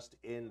just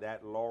in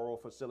that Laurel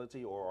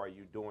facility, or are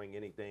you doing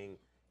anything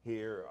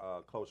here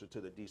closer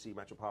to the DC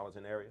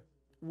metropolitan area?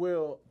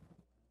 Well,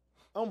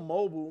 I'm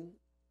mobile,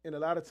 and a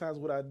lot of times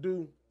what I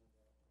do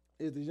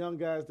is the young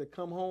guys that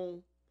come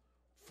home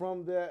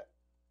from that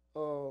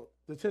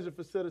detention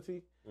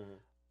facility,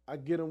 I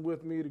get them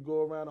with me to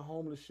go around the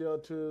homeless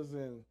shelters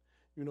and,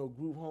 you know,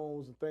 group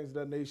homes and things of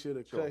that nature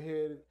to cut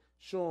head,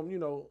 show them, you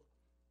know,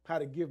 how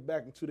to give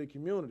back into their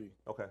community.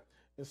 Okay.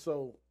 And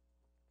so,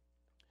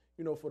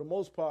 you know, for the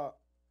most part,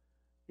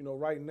 you know,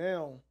 right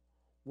now,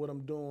 what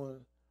I'm doing,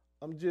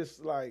 I'm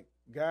just like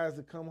guys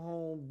that come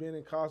home, been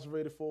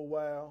incarcerated for a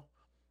while.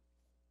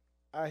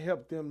 I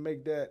help them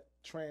make that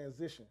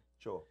transition.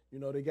 Sure. You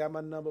know, they got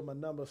my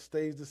number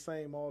stays the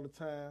same all the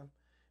time.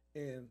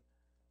 And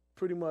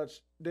pretty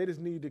much they just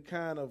need the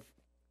kind of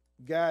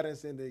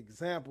guidance and the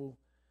example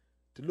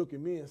to look at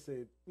me and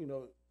say, you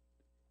know,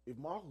 if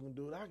Marco can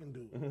do it, I can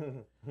do it.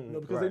 You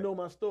know, because they know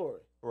my story.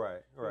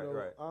 Right.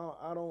 You know,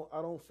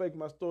 I don't fake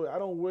my story. I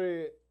don't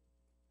wear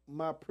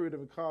my period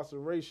of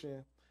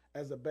incarceration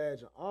as a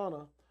badge of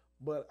honor,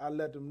 but I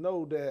let them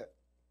know that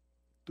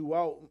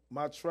throughout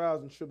my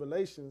trials and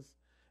tribulations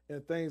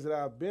and things that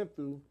I've been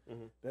through,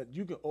 that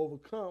you can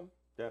overcome.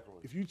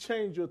 Definitely. If you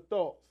change your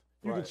thoughts,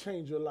 you can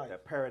change your life.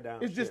 That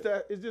paradigm it's shift.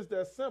 It's just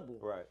that simple.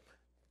 Right.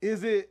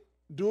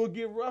 Do it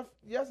get rough?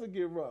 Yes, it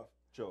get rough.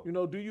 Sure. You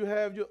know, do you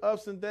have your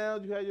ups and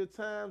downs? You have your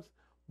times,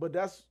 but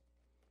that's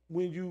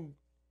when you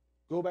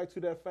go back to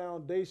that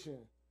foundation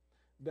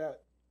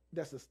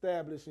that's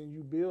established, and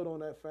you build on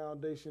that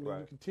foundation, and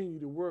you continue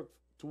to work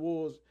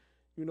towards,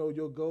 you know,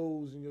 your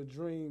goals and your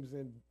dreams,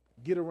 and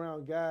get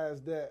around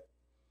guys that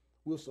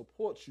will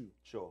support you.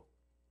 Sure.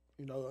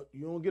 You know,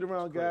 you don't get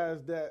around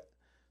guys that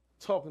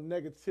talking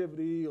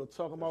negativity or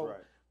talking about,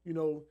 you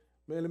know,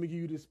 man, let me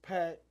give you this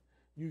pack.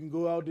 You can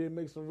go out there and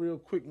make some real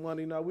quick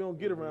money. Now, we don't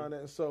get around that.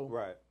 And so,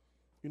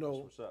 you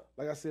know,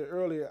 like I said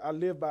earlier, I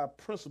live by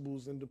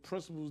principles, and the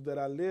principles that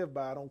I live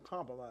by, I don't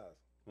compromise.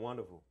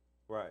 Wonderful.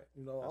 Right.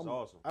 You know, that's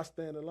awesome. I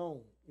stand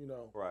alone, you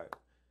know. Right.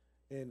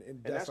 And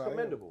that's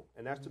commendable.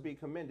 And that's to be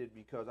commended,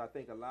 because I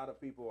think a lot of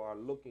people are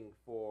looking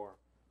for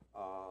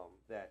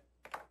that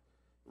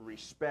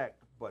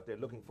respect, but they're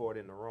looking for it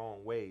in the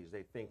wrong ways.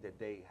 They think that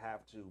they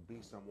have to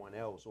be someone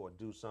else or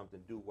do something,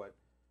 do what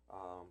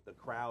the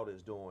crowd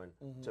is doing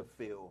to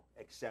feel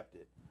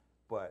accepted.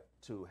 But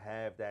to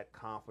have that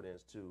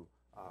confidence to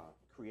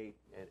create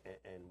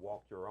and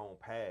walk your own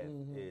path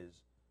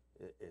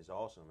is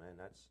awesome,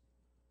 man.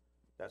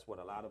 That's what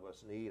a lot of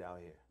us need out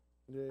here.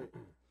 Yeah.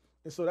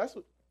 And so that's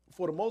what,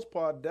 for the most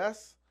part,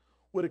 that's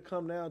what it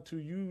comes down to,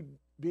 you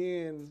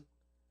being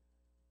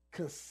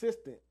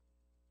consistent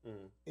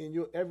in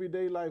your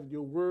everyday life,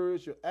 your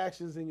words, your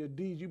actions, and your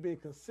deeds. You being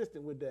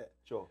consistent with that.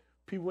 Sure.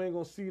 People ain't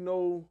gonna see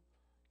no,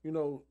 you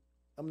know,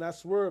 I'm not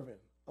swerving.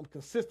 I'm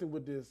consistent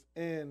with this.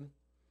 And,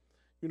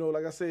 you know,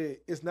 like I said,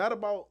 it's not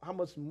about how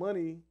much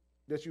money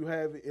that you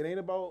have. It ain't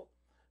about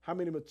how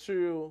many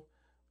material,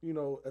 you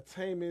know,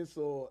 attainments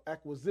or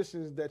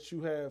acquisitions that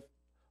you have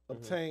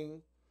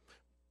obtained.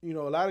 You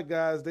know, a lot of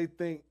guys, they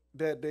think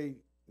that they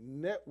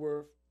net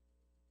worth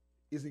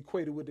is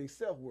equated with their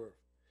self-worth.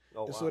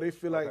 Oh, and so they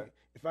feel like,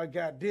 if I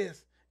got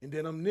this, and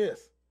then I'm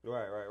this.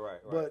 Right.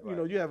 But, you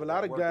know, you have a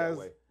lot of guys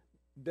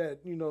that,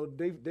 you know,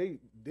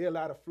 they're a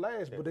lot of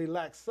flash, but they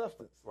lack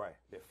substance. Right,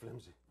 they're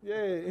flimsy.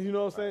 Yeah, you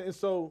know what I'm saying? And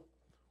so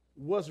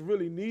what's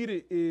really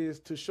needed is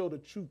to show the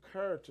true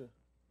character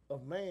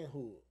of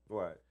manhood.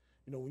 Right.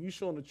 You know, when you're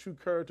showing the true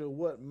character of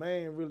what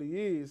man really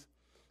is,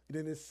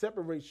 then it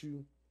separates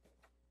you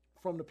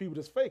from the people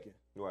that's faking.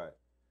 Right.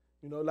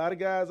 You know, a lot of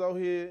guys out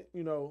here,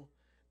 you know,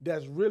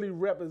 that's really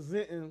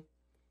representing,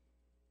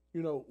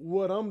 you know,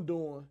 what I'm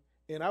doing,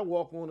 and I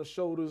walk on the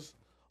shoulders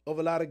of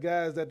a lot of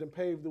guys that done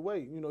paved the way.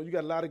 You know, you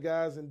got a lot of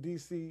guys in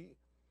D.C.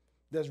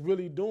 that's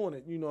really doing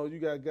it. You know, you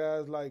got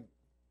guys like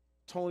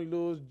Tony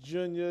Lewis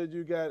Jr.,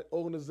 you got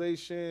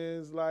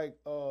organizations like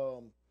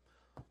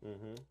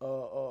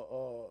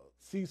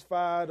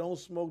Ceasefire, Don't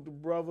Smoke the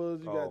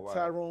Brothers, you got wow.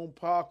 Tyrone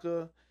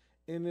Parker,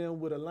 and then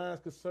with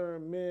Alliance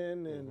Concerned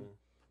Men and,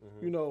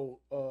 you know,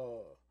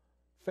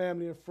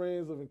 Family and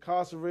Friends of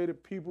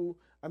Incarcerated People.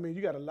 I mean,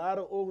 you got a lot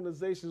of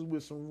organizations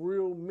with some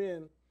real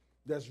men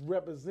that's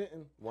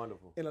representing.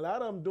 Wonderful. And a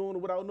lot of them doing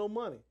it without no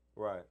money.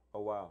 Right.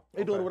 Oh, wow.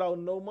 They doing it without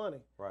no money.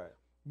 Right.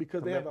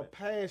 Because they have a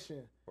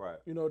passion. Right.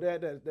 You know,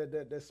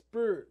 that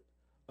spirit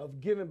of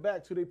giving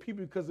back to their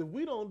people. Because if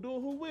we don't do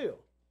it, who will?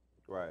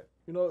 Right.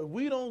 You know, if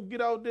we don't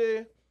get out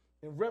there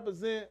and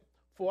represent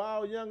for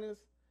our youngins,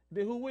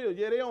 then who will?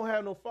 Yeah, they don't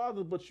have no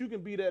fathers, but you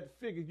can be that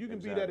figure. You can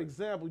be that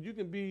example. You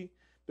can be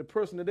the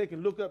person that they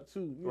can look up to.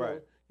 You know,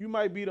 you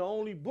might be the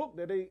only book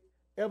that they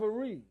ever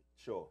read.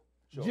 Sure.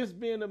 Just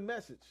being a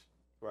message.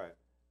 Right.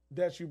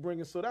 That you bring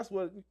in. So that's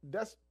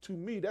to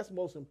me, that's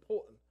most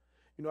important.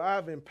 You know,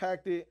 I've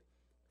impacted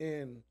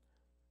and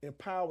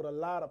empowered a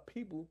lot of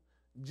people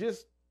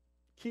just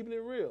keeping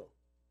it real.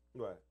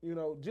 Right. You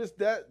know, just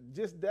that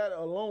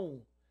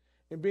alone,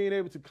 and being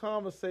able to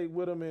conversate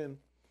with them and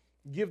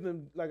give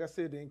them, like I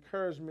said, the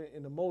encouragement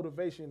and the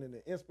motivation and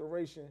the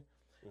inspiration.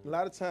 A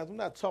lot of times I'm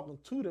not talking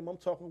to them, I'm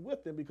talking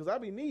with them because I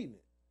be needing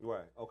it.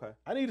 Right. Okay.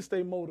 I need to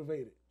stay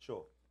motivated.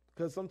 Sure.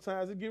 Because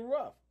sometimes it get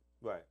rough.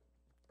 Right.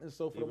 And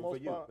so for the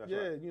most part,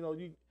 right. You know,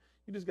 you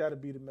just got to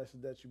be the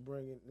message that you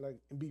bring in, like,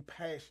 and be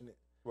passionate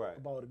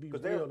about it.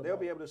 Because they'll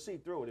be able to see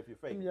through it if you're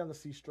fake. Them youngers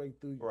see straight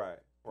through you. Right.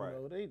 Right. You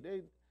know,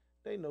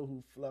 they know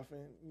who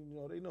fluffing. You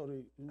know, they know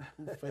who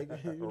faking.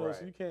 You know,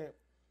 so you can't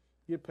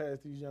get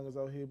past these youngers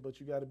out here, but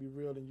you got to be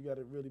real and you got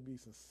to really be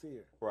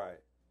sincere. Right.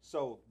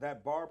 So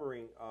that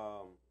barbering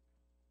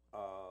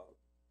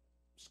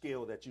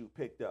skill that you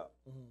picked up,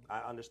 I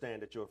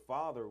understand that your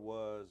father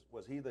was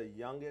he the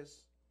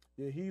youngest?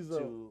 Yeah, he's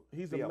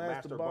a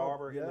master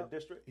barber in the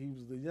district. He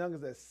was the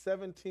youngest at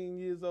 17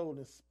 years old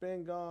in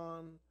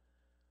Spingarn.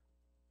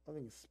 I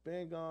think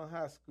Spingarn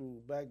High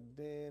School back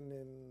then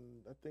in,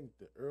 I think,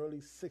 the early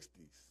 60s.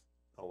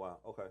 Oh, wow.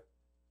 Okay.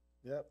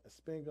 Yep, at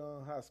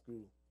Spingarn High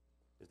School.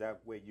 Is that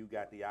where you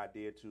got the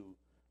idea to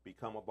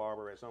become a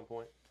barber at some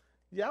point?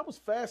 Yeah, I was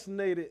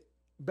fascinated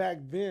back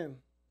then.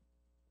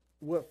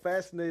 What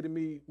fascinated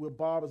me with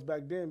barbers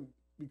back then,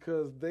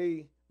 because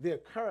their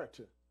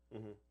character,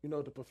 you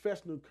know, the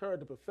professional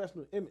character, the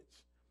professional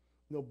image.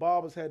 You know,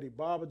 barbers had their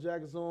barber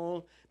jackets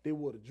on. They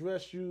wore the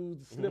dress shoes,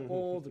 the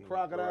slip-ons, the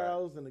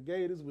crocodiles, and the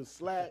gators with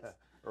slacks.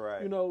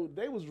 Right. You know,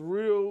 they was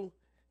real,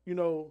 you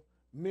know,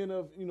 men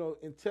of, you know,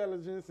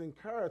 intelligence and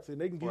character.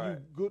 And they can give you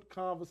good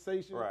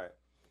conversation. Right.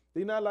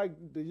 They're not like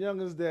the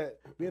youngins that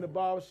be in the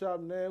barbershop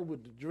now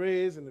with the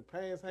dreads and the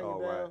pants hanging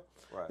down.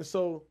 Right. And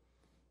so,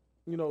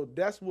 you know,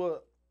 that's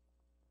what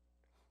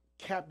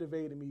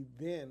captivated me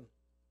then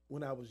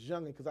when I was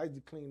younger, because I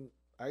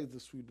used to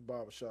sweep the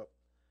barbershop.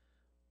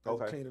 I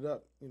used to clean it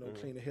up, you know,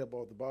 clean the help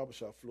off the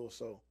barbershop floor.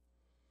 So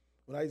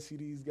when I used to see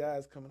these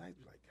guys coming, I'd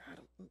be like, God,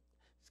 these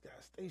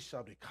guys stay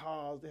sharp. Their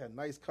cars, they had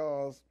nice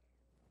cars.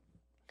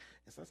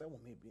 And so I said, I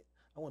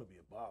want to be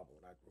a barber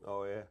when I grow up.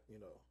 Oh, yeah. You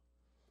know,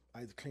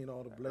 I used to clean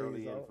all the blades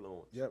early out.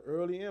 influence. Yeah,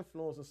 early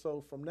influence. And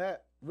so from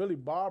that, really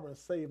barbering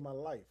saved my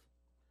life.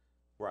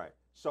 Right.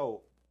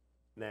 So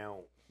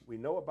now we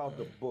know about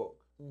the book,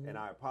 and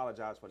I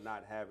apologize for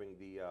not having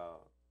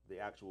the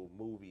actual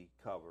movie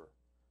cover,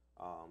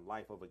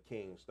 Life of a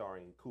King,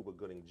 starring Cuba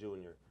Gooding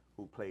Jr.,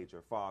 who played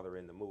your father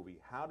in the movie.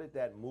 How did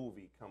that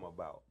movie come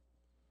about?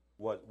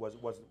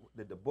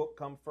 Did the book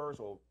come first,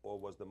 or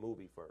was the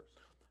movie first?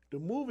 The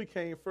movie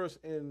came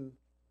first, and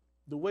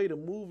the way the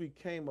movie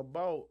came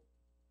about,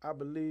 I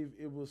believe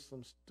it was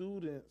some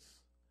students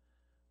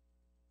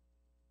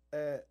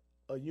at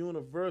a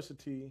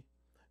university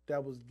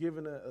that was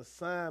given an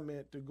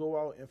assignment to go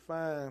out and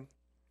find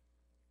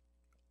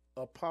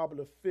a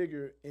popular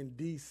figure in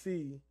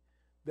D.C.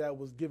 that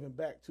was giving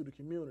back to the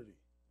community.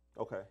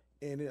 Okay.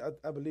 And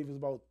I believe it was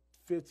about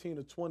 15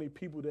 or 20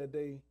 people that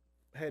they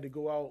had to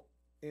go out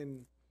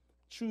and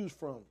choose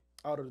from.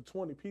 Out of the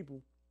 20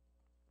 people,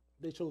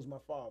 they chose my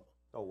father.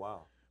 Oh,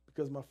 wow.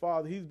 Because my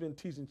father, he's been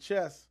teaching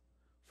chess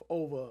for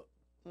over,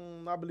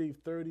 I believe,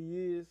 30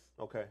 years.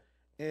 Okay.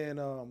 And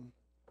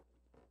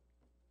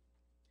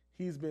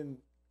he's been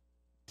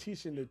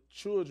teaching the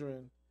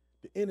children,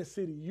 the inner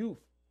city youth,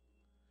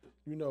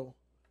 you know,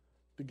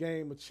 the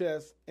game of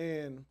chess.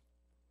 And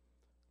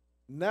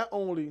not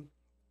only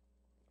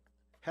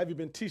have you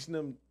been teaching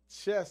them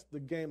chess, the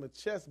game of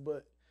chess,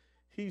 but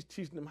he's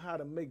teaching them how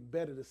to make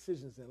better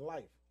decisions in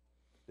life.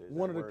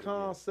 One of the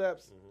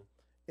concepts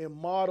and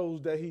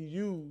models that he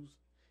used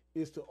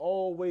is to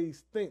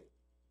always think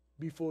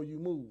before you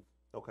move.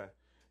 Okay.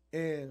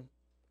 And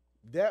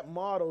that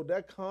model,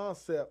 that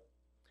concept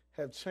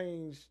have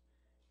changed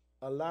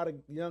a lot of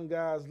young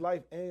guys'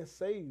 life and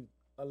saved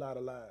a lot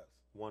of lives.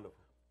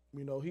 Wonderful.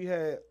 You know, he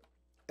had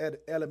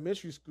at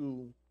elementary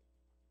school,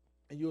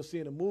 and you'll see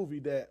in the movie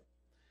that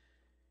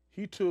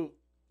he took,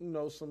 you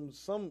know,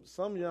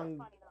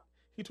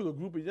 he took a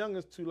group of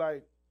youngins to,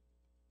 like,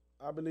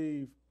 I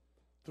believe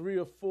 3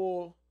 or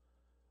 4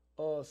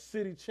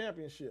 city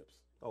championships.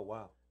 Oh,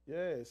 wow.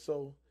 Yeah,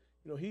 so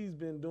he's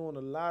been doing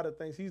a lot of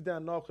things. He's down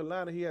in North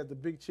Carolina. He has the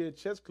Big Chair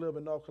Chess Club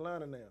in North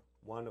Carolina now.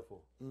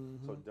 Wonderful.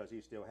 Mm-hmm. So does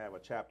he still have a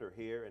chapter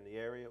here in the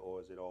area,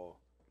 or is it all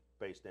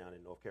based down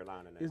in North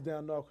Carolina now? It's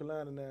down North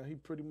Carolina now. He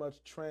pretty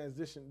much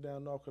transitioned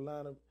down North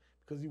Carolina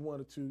because he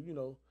wanted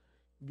to,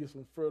 get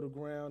some fertile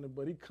ground.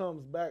 But he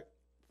comes back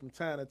from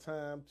time to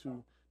time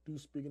to do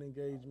speaking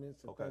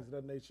engagements and things of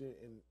that nature,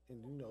 and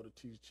to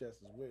teach chess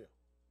as well.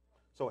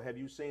 So have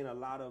you seen a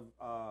lot of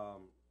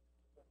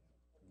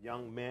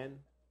young men,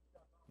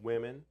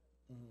 women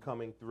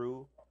coming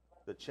through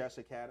the Chess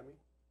Academy?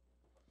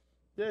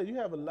 Yeah, you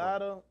have a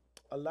lot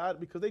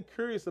because they're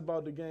curious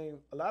about the game.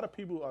 A lot of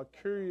people are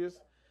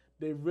curious.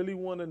 They really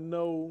want to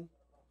know,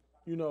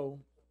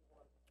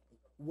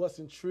 what's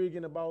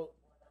intriguing about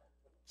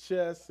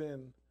chess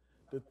and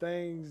the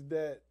things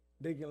that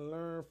they can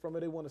learn from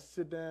it. They want to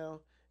sit down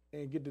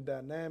and get the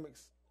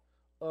dynamics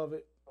of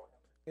it.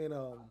 And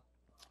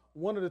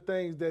one of the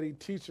things that he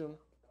teach them,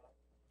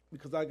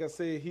 because like I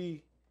said,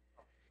 he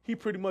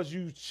pretty much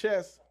used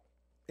chess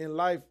in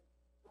life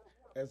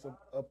as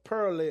a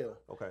parallel.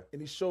 Okay.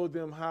 And he showed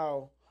them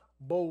how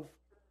both,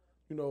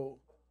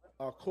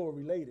 are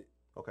correlated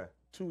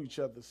to each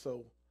other.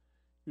 So,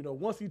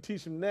 once he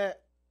teach them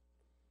that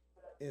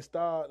and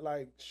start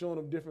like showing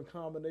them different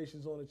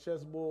combinations on the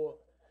chessboard,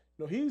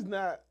 he's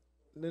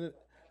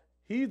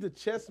the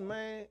chess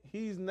man.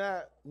 He's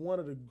not one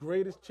of the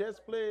greatest chess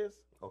players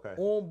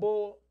on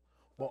board,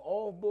 but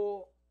off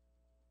board,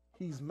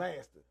 he's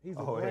master. He's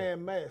a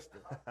grand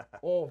master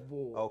off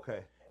board.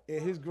 Okay.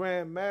 And his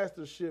grand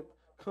mastership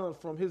comes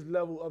from his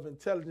level of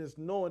intelligence,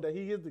 knowing that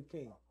he is the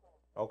king.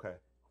 Okay.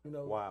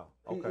 Wow.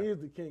 Okay. He is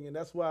the king, and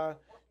that's why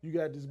you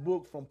got this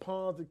book, From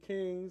Pawns to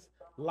Kings,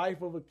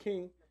 Life of a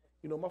King.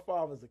 My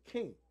father's a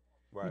king.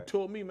 Right. He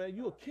told me, man,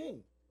 you're a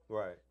king.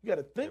 Right. You got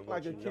to think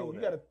like a king. You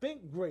got to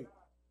think great.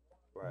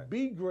 Right.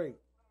 Be great.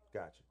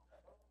 Gotcha.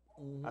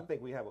 Mm-hmm. I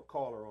think we have a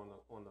caller on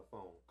the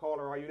phone.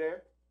 Caller, are you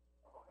there?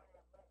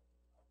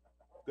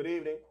 Good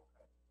evening.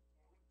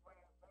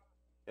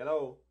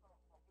 Hello.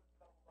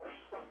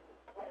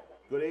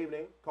 Good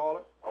evening,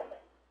 caller.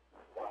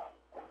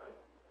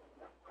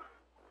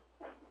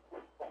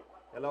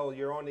 Hello,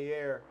 you're on the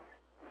air.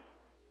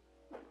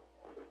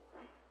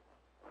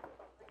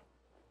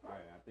 All right,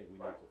 I think we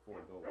need to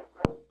forego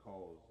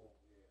calls.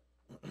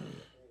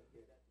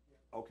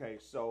 Okay,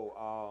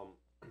 so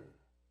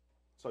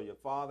your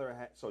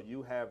father, so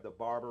you have the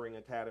Barbering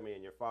Academy,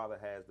 and your father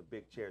has the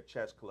Big Chair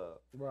Chess Club,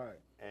 right?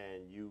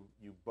 And you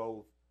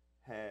both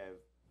have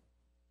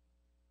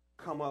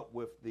come up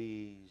with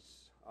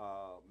these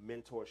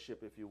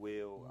mentorship, if you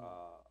will,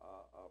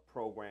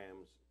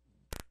 programs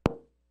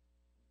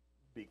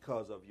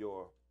because of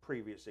your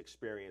previous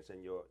experience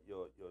and your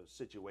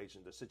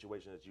situation, the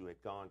situation that you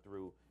had gone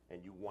through,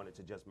 and you wanted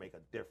to just make a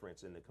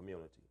difference in the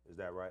community. Is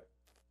that right?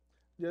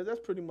 Yeah,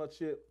 that's pretty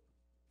much it.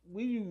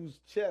 We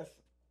use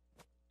chess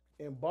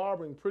and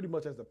barbering pretty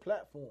much as a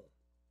platform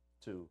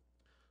to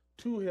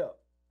help.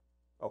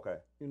 Okay.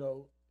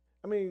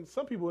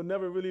 Some people will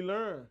never really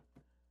learn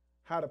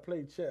how to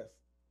play chess.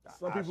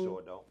 Some people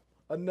sure don't.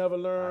 Never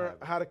learn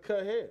how to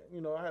cut hair.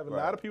 I have a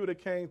lot of people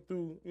that came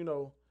through,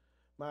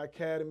 my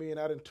academy, and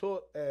I done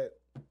taught at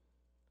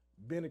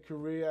Bennett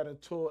Career. I done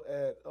taught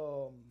at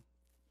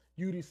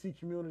UDC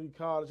Community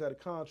College. I had a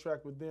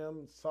contract with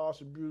them,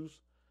 Sasha Bruce,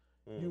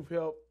 Youth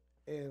Help.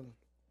 And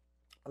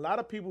a lot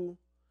of people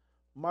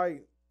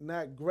might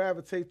not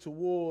gravitate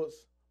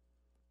towards,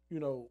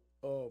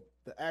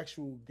 the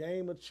actual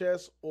game of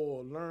chess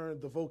or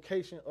learn the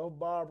vocation of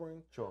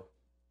barbering. Sure.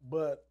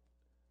 But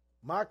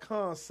my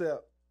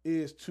concept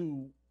is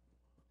to,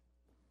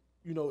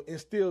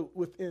 instill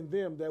within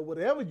them that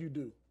whatever you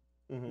do,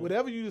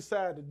 whatever you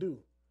decide to do,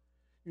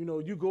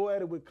 you go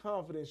at it with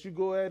confidence. You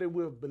go at it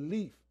with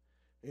belief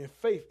and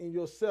faith in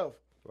yourself.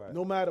 Right.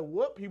 No matter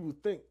what people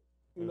think,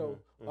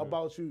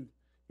 about you,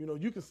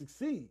 you can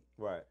succeed.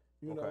 Right.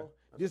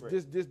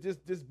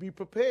 Just be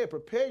prepared.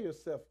 Prepare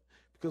yourself,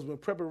 because when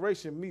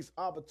preparation meets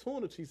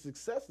opportunity,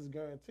 success is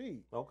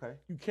guaranteed. Okay.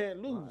 You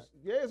can't lose. Right.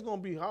 Yeah, it's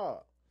gonna be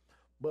hard,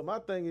 but my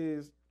thing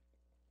is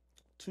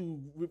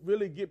to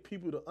really get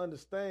people to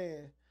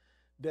understand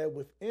that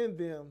within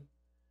them,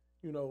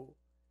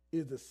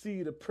 is the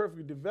seed of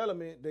perfect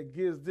development that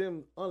gives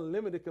them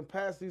unlimited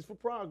capacities for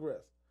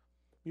progress.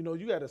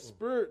 You got a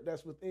spirit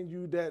that's within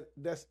you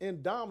that's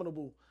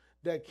indomitable,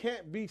 that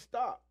can't be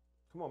stopped.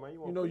 Come on, man.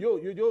 Your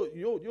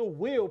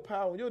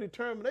willpower and your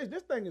determination.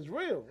 This thing is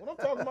real. What I'm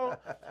talking about,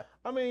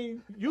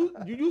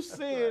 you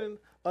seeing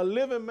a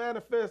living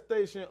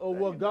manifestation of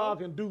what God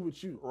can do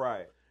with you.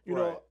 Right.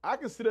 I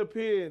can sit up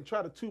here and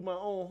try to toot my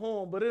own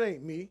horn, but it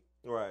ain't me.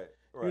 Right.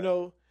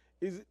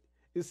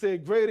 It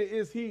said, greater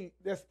is he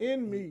that's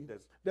in me,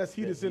 that's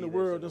he that's in the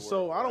world. And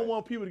so I don't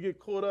want people to get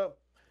caught up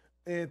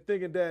in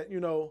thinking that,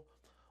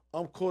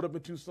 I'm caught up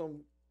into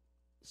some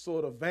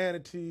sort of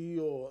vanity,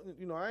 or,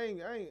 I ain't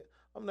like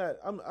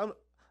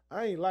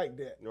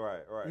that.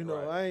 Right.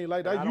 I ain't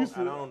like that. I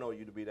don't know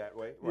you to be that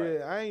way. Right.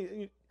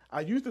 Yeah,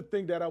 I used to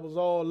think that I was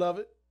all of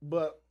it,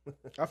 but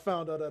I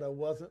found out that I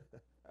wasn't.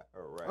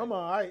 All right. I'm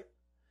all right,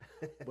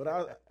 but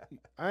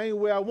I ain't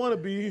where I want to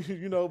be,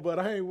 but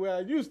I ain't where I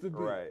used to be.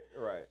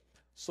 Right.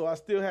 So I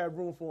still have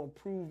room for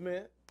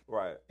improvement.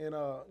 Right. And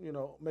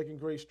making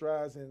great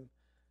strides and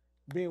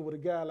being with a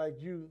guy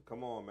like you.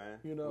 Come on, man.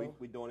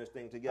 We doing this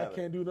thing I together.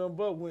 can't do nothing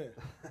but win.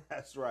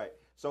 That's right.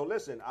 So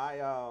listen,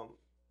 now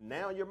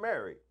you're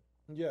married.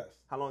 Yes.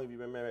 How long have you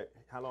been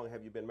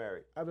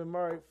married? I've been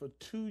married for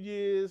 2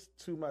 years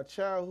to my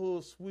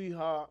childhood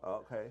sweetheart.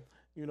 Okay.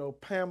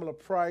 Pamela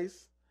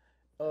Price.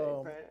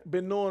 Pam.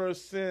 Been knowing her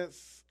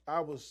since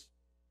I was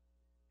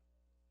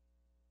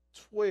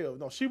 12.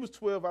 No, she was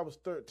 12. I was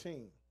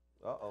 13.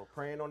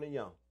 Preying on the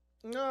young.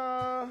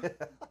 Nah.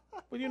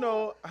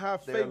 But how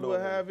fate would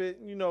have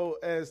it,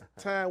 as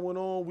time went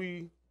on,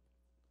 we,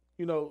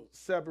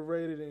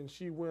 separated and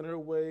she went her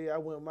way, I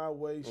went my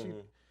way.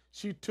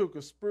 She took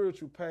a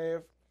spiritual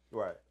path.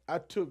 Right. I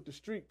took the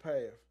street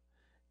path.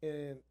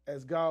 And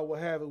as God would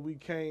have it, we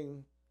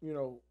came,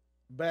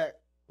 back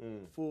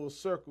full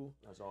circle.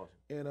 That's awesome.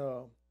 And,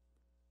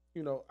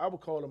 I would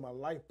call her my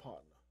life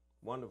partner.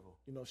 Wonderful.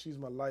 She's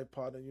my life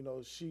partner.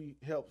 She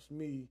helps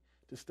me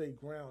to stay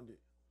grounded.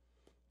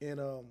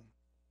 And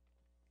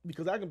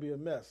because I can be a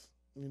mess,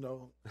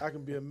 I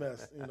can be a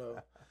mess.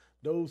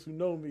 Those who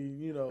know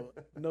me, know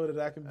that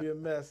I can be a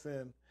mess.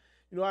 And,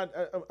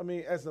 I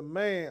mean, as a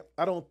man,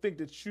 I don't think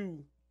that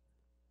you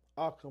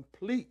are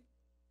complete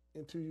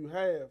until you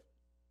have,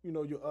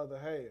 your other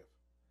half.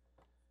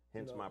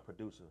 Hence my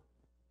producer.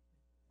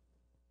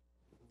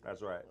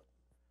 That's right.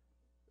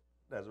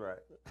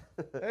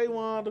 Hey,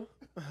 Wanda.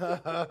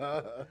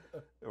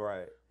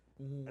 Right.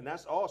 Mm-hmm. And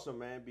that's awesome,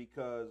 man,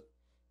 because,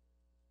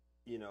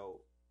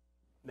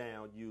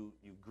 now you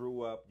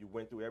grew up, you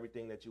went through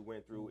everything that you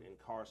went through,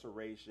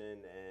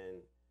 incarceration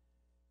and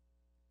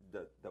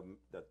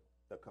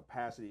the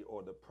capacity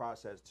or the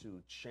process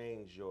to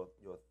change your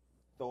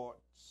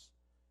thoughts.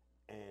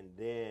 And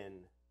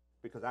then,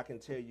 because I can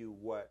tell you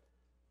what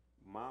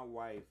my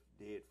wife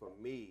did for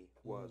me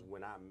was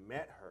when I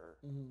met her,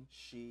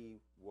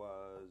 she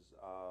was,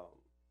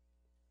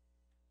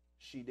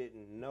 she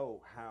didn't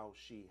know how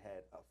she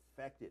had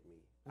affected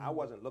me. I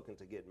wasn't looking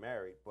to get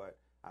married, but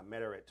I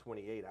met her at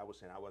 28. I was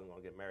saying I wasn't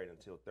going to get married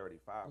until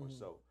 35 or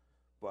so.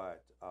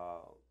 But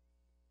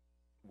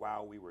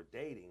while we were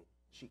dating,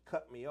 she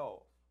cut me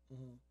off.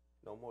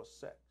 No more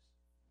sex.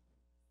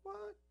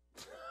 What?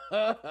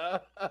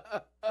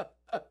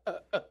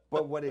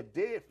 But what it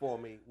did for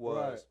me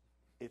was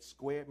it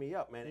squared me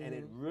up, man. And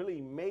it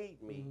really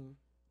made me,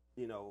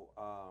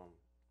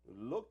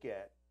 look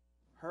at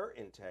her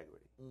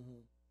integrity.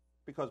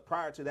 Because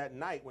prior to that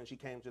night when she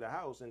came to the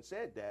house and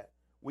said that,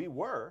 we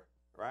were,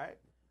 right?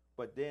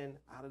 But then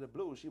out of the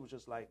blue, she was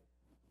just like,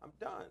 I'm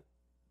done.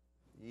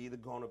 You either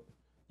going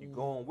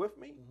with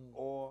me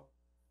or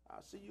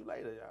I'll see you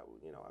later.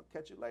 I'll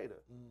catch you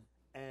later.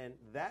 And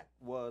that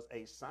was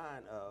a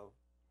sign of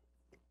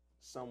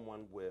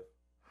someone with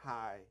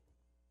high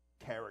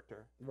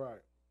character,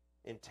 right,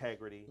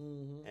 integrity,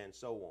 and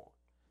so on.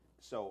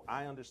 So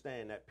I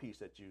understand that piece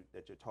that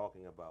you're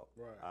talking about.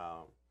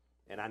 Right.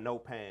 And I know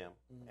Pam,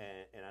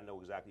 and I know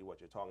exactly what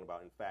you're talking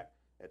about. In fact,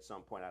 at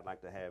some point, I'd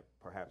like to have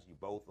perhaps you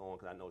both on,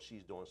 because I know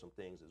she's doing some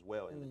things as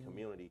well in the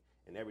community.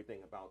 And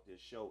everything about this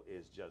show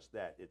is just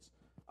that. It's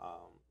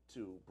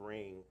to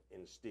bring,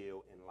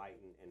 instill,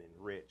 enlighten, and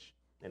enrich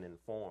and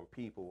inform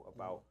people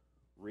about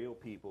real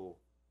people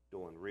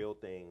doing real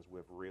things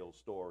with real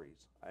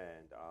stories.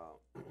 And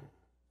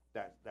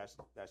that's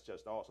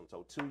just awesome.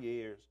 So 2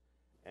 years,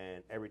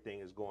 and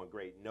everything is going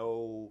great.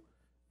 No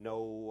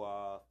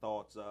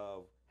thoughts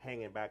of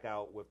hanging back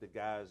out with the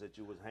guys that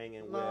you was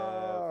hanging with?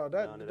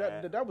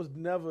 That was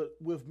never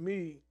with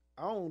me.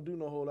 I don't do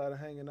no whole lot of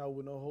hanging out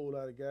with no whole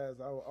lot of guys.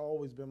 I've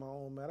always been my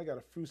own man. I got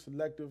a few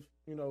selective,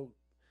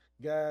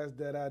 guys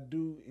that I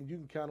do, and you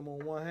can count them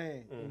on one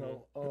hand, and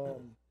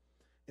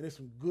there's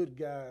some good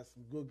guys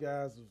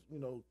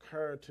of,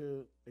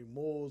 character, their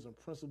morals and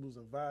principles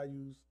and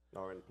values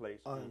are in place.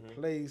 In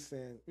place,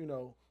 and,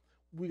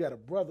 we got a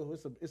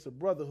brotherhood. It's a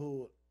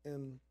brotherhood,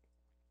 and,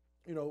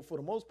 for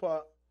the most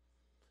part,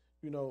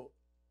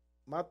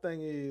 my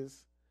thing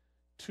is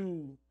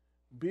to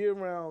be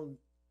around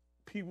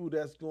people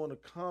that's going to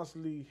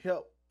constantly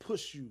help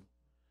push you,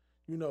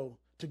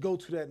 to go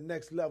to that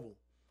next level.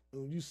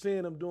 And you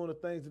seeing them doing the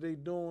things that they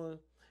doing,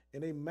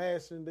 and they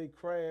mastering their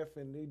craft,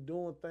 and they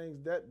doing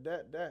things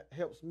that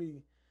helps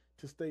me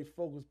to stay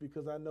focused,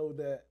 because I know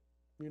that,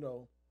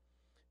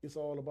 it's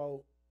all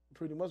about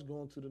pretty much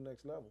going to the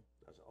next level.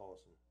 That's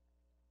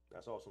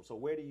awesome. So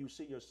where do you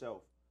see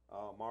yourself,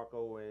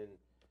 Marco, in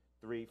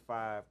 3,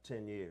 5,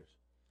 10 years?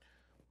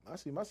 I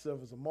see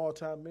myself as a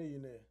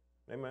multi-millionaire.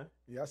 Amen.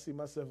 Yeah, I see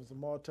myself as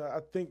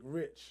I think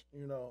rich.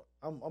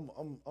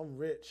 I'm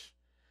rich,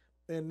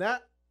 and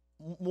not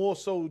more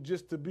so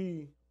just to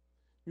be,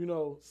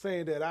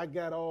 saying that I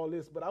got all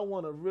this, but I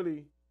want to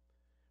really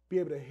be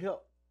able to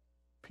help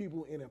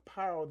people and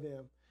empower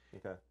them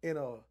in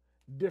a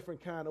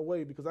different kind of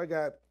way, because I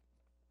got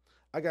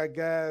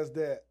guys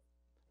that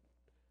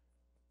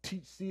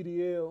teach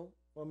CDL.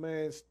 My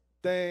man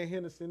Stan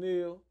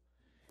Henderson-Ill.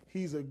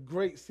 He's a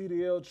great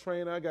CDL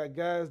trainer. I got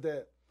guys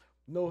that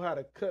know how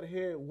to cut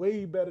hair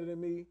way better than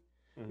me.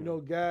 Mm-hmm. You know,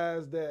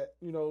 guys that,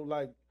 you know,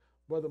 like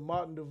Brother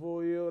Martin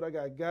DeVoyle. I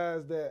got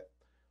guys that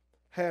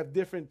have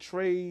different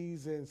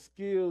trades and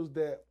skills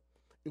that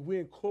if we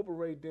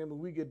incorporate them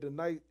and we get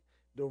the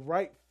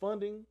right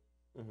funding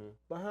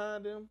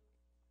behind them,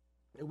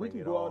 and we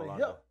can go out and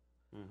help.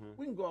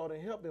 We can go out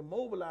and help and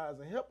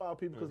mobilize and help our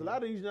people, because a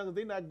lot of these youngsters,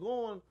 they're not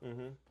going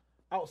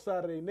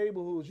outside of their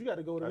neighborhoods. You got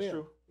to go to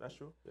them. That's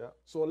true. Yeah.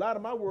 So a lot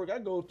of my work, I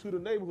go to the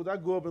neighborhoods. I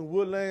go up in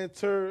Woodland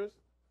Terrace.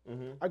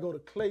 I go to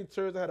Clay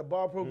Terrace. I had a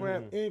bar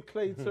program in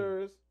Clay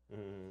Terrace.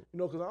 You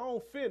know, because I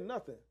don't fear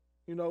nothing.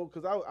 You know,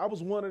 because I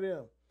was one of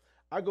them.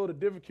 I go to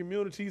different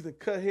communities and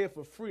cut hair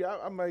for free.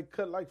 I might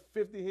cut like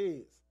 50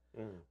 heads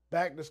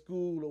back to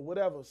school or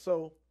whatever.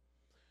 So,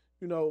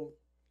 you know,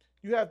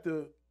 you have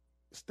to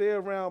stay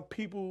around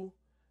people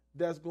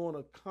that's going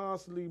to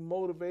constantly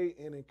motivate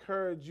and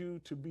encourage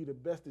you to be the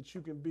best that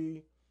you can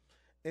be,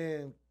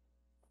 and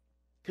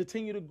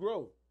continue to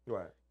grow.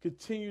 Right.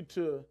 Continue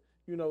to,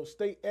 you know,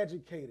 stay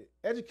educated.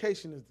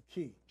 Education is the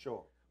key.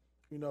 Sure.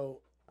 You know.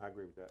 I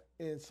agree with that.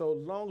 And so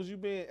as long as you're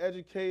being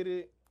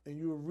educated and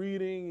you're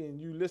reading and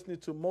you're listening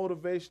to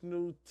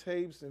motivational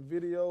tapes and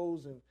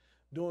videos and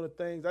doing the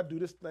things, I do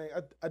this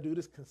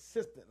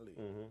consistently.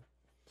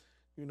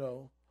 You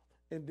know,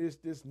 and this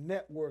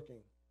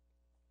networking,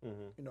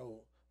 you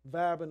know,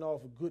 vibing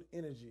off of good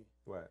energy.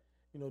 Right.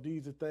 You know,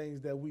 these are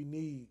things that we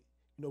need.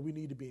 You know, we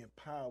need to be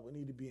empowered. We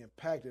need to be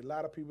impacted. A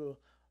lot of people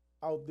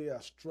out there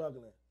are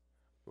struggling.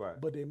 Right.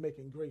 But they're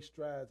making great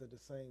strides at the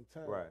same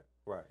time. Right.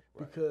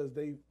 Because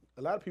a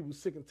lot of people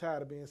sick and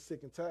tired of being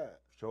sick and tired.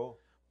 Sure.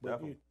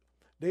 But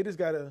they just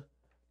gotta,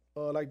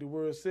 like the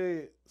word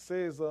says,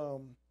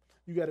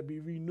 you gotta be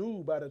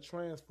renewed by the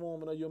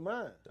transforming of your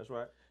mind. That's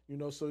right. You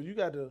know, so you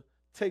got to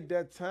take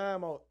that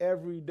time out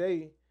every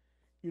day,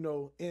 you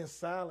know, in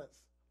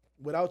silence,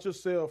 without your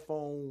cell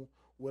phone,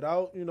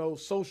 without, you know,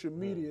 social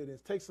media. Then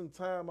take some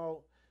time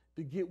out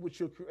to get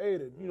with your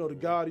creator, you know, the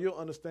God of your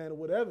understanding,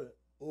 whatever,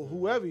 or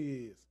whoever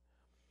he is.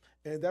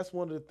 And that's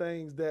one of the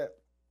things that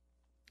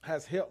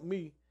has helped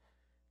me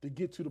to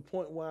get to the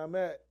point where I'm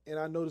at, and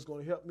I know it's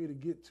going to help me to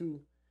get to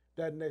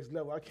that next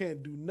level. I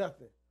can't do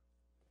nothing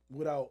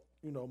without,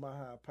 you know, my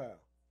higher power.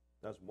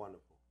 That's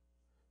wonderful.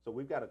 So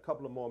we've got a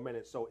couple of more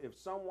minutes. So if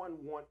someone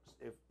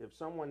if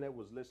someone that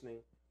was listening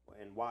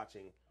and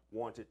watching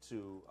wanted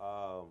to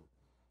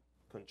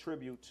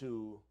contribute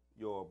to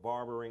your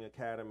barbering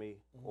academy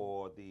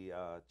or the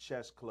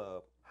chess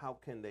club, how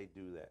can they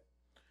do that?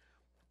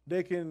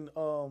 They can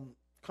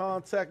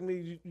contact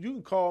me. You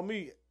can call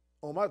me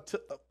on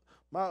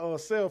my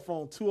cell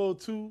phone,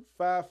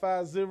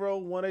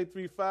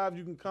 202-550-1835.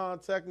 You can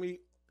contact me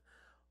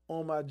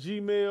on my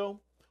Gmail,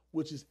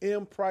 which is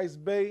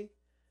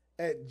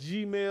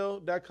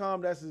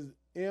mpricebay@gmail.com. That's his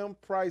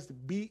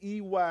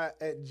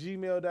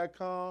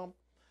mpricebey@gmail.com.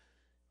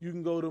 You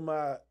can go to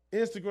my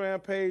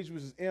Instagram page,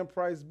 which is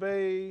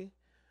mpricebay,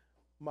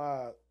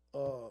 my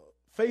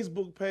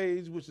Facebook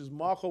page, which is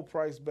Marco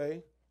Price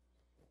Bay.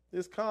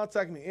 Just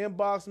contact me,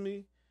 inbox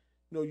me.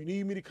 You know, you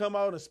need me to come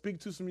out and speak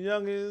to some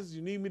youngins.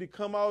 You need me to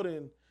come out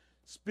and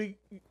speak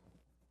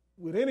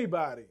with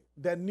anybody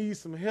that needs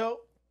some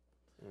help.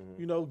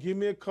 You know, give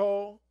me a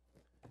call,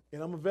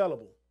 and I'm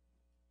available.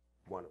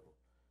 Wonderful.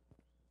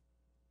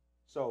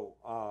 So,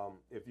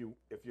 if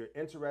you're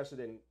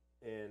interested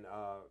in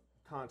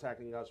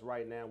contacting us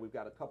right now, we've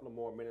got a couple of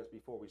more minutes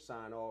before we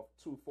sign off.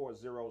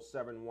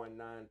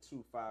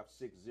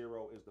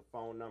 240-719-2560 is the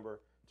phone number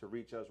to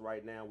reach us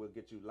right now. We'll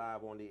get you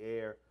live on the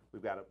air.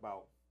 We've got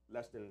about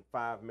less than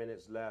 5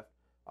 minutes left.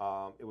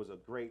 It was a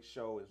great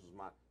show. This was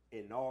my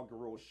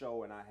inaugural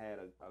show, and I had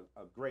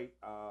a great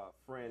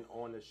friend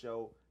on the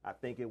show. I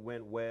think it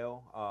went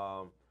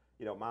well.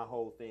 You know, my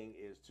whole thing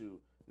is to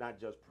not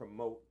just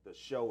promote the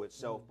show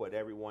itself, but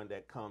everyone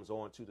that comes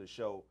on to the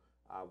show,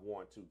 I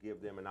want to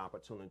give them an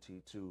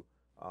opportunity to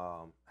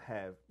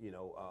have, you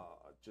know,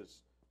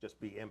 just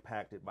be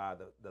impacted by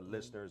the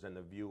listeners and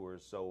the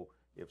viewers. So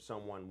if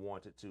someone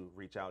wanted to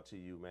reach out to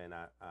you, man,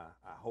 I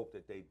hope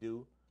that they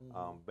do.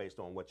 Based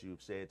on what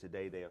you've said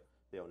today,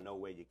 they'll know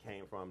where you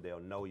came from. They'll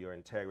know your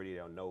integrity.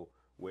 They'll know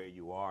where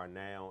you are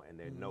now, and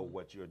they'll know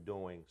what you're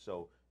doing.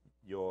 So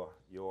your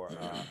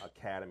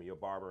academy, your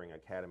barbering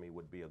academy,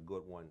 would be a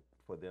good one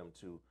for them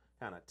to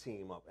kind of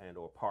team up and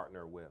or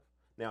partner with.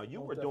 Now,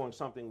 you were doing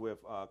something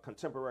with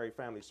Contemporary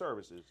Family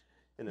Services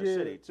in the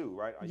city too,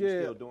 right? Are you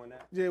still doing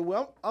that? Yeah,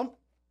 well,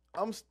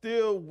 I'm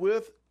still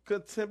with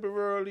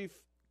Contemporary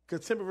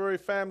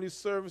Family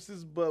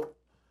Services, but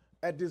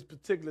at this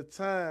particular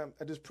time,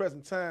 at this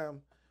present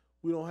time,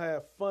 we don't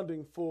have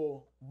funding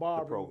for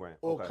barbering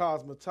or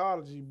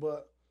cosmetology,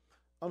 but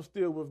I'm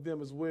still with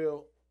them as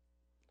well.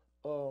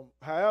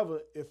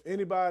 However, if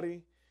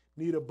anybody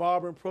need a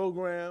barbering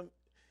program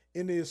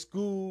in their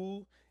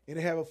school and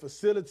they have a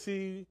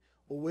facility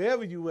or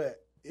wherever you at,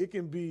 it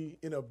can be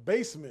in a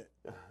basement.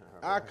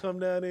 I come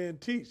down there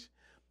and teach.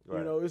 Right.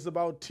 You know, it's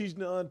about teaching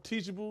the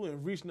unteachable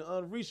and reaching the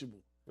unreachable.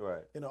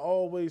 Right. And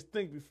always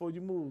think before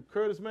you move.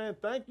 Curtis, man,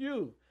 thank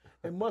you.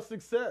 And much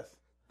success.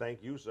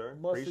 Thank you, sir.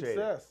 Much Appreciate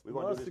success. it.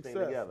 We're going to do this thing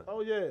together.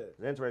 Oh, yeah.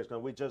 It's interesting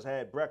because we just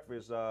had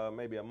breakfast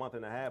maybe a month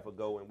and a half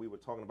ago, and we were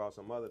talking about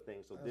some other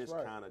things. So That's this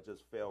right. kind of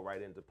just fell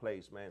right into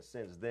place, man,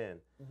 since then.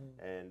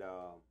 And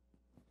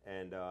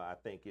I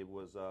think it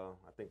was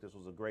I think this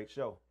was a great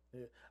show.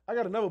 Yeah. I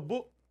got another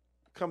book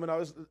coming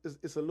out.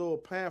 It's a little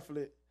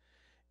pamphlet,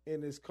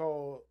 and it's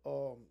called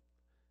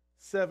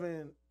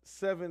Seven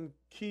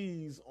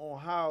Keys on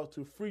How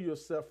to Free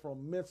Yourself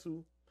from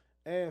Mental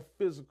and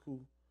Physical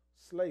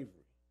Slavery.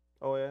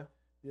 Oh, yeah?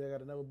 Yeah, I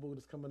got another book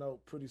that's coming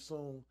out pretty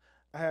soon.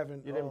 I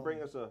haven't. You didn't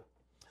bring us a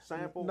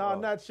sample? No,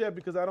 not yet,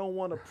 because I don't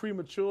want to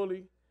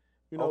prematurely,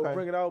 Okay.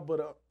 bring it out.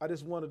 But I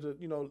just wanted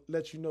to,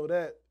 let you know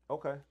that.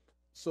 Okay.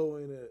 So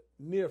in the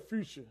near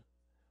future,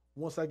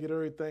 once I get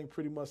everything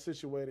pretty much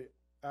situated,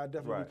 I'll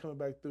definitely be coming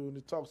back through. And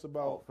it talks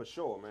about. Oh, for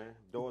sure, man.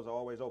 Doors are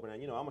always open.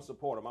 And, I'm a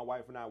supporter. My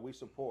wife and I, we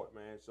support,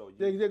 man. So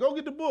Yeah, go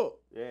get the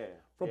book. Yeah.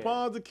 From yeah.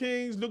 Pawns of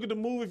Kings. Look at the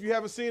movie. If you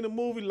haven't seen the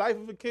movie, Life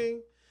of a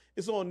King,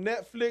 it's on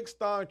Netflix,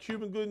 starring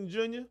Cuban Gooding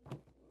Jr.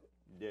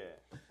 Yeah.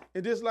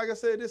 And just like I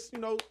said,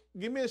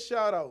 give me a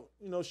shout out.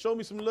 Show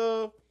me some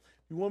love.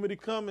 You want me to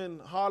come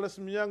and holler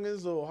some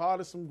youngins or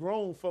holler some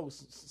grown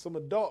folks, some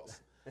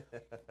adults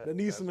that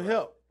need some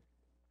help.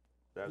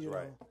 That's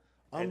right.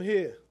 I'm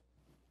here.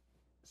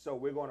 So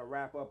we're going to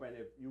wrap up, and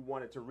if you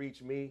wanted to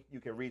reach me, you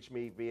can reach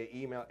me via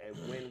email at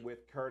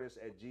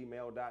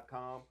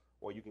winwithcurtis@gmail.com,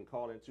 or you can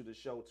call into the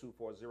show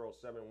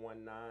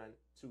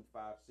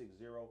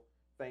 240-719-2560.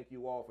 Thank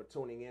you all for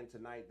tuning in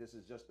tonight. This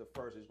is just the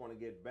first. It's going to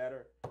get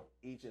better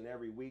each and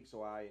every week,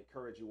 so I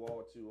encourage you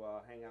all to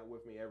hang out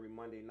with me every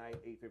Monday night,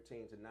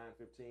 8:15 to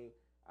 9:15.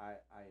 I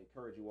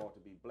encourage you all to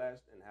be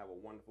blessed and have a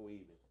wonderful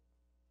evening.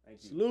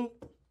 Thank you. Salute.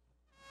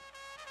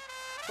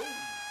 Oh,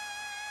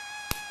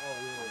 yeah.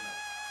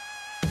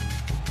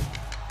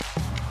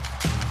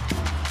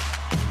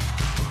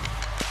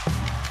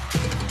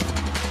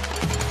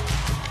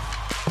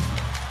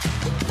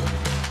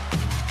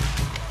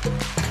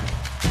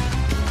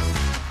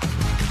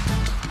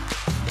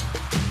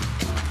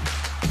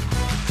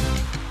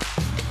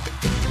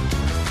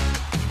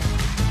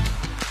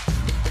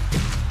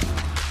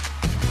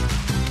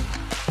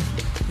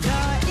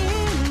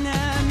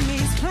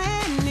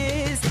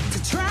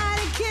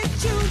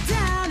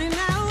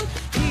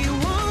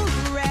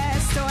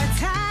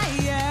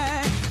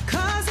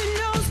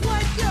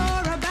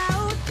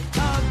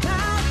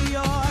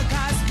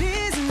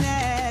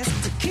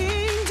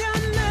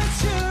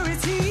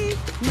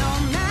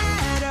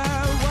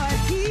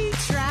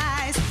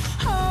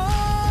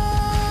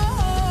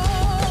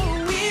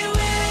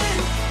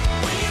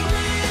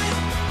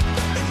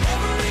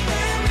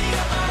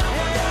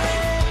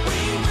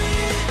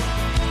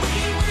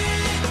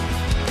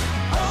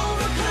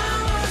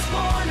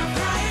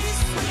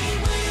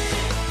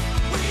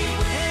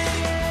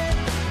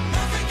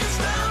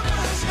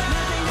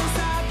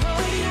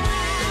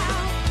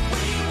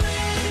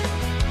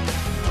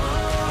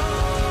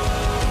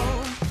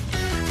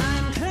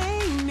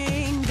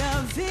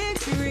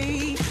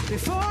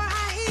 Before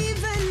I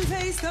even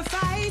face the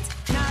fight,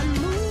 not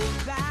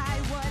moved by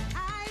what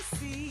I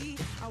see.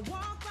 I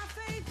want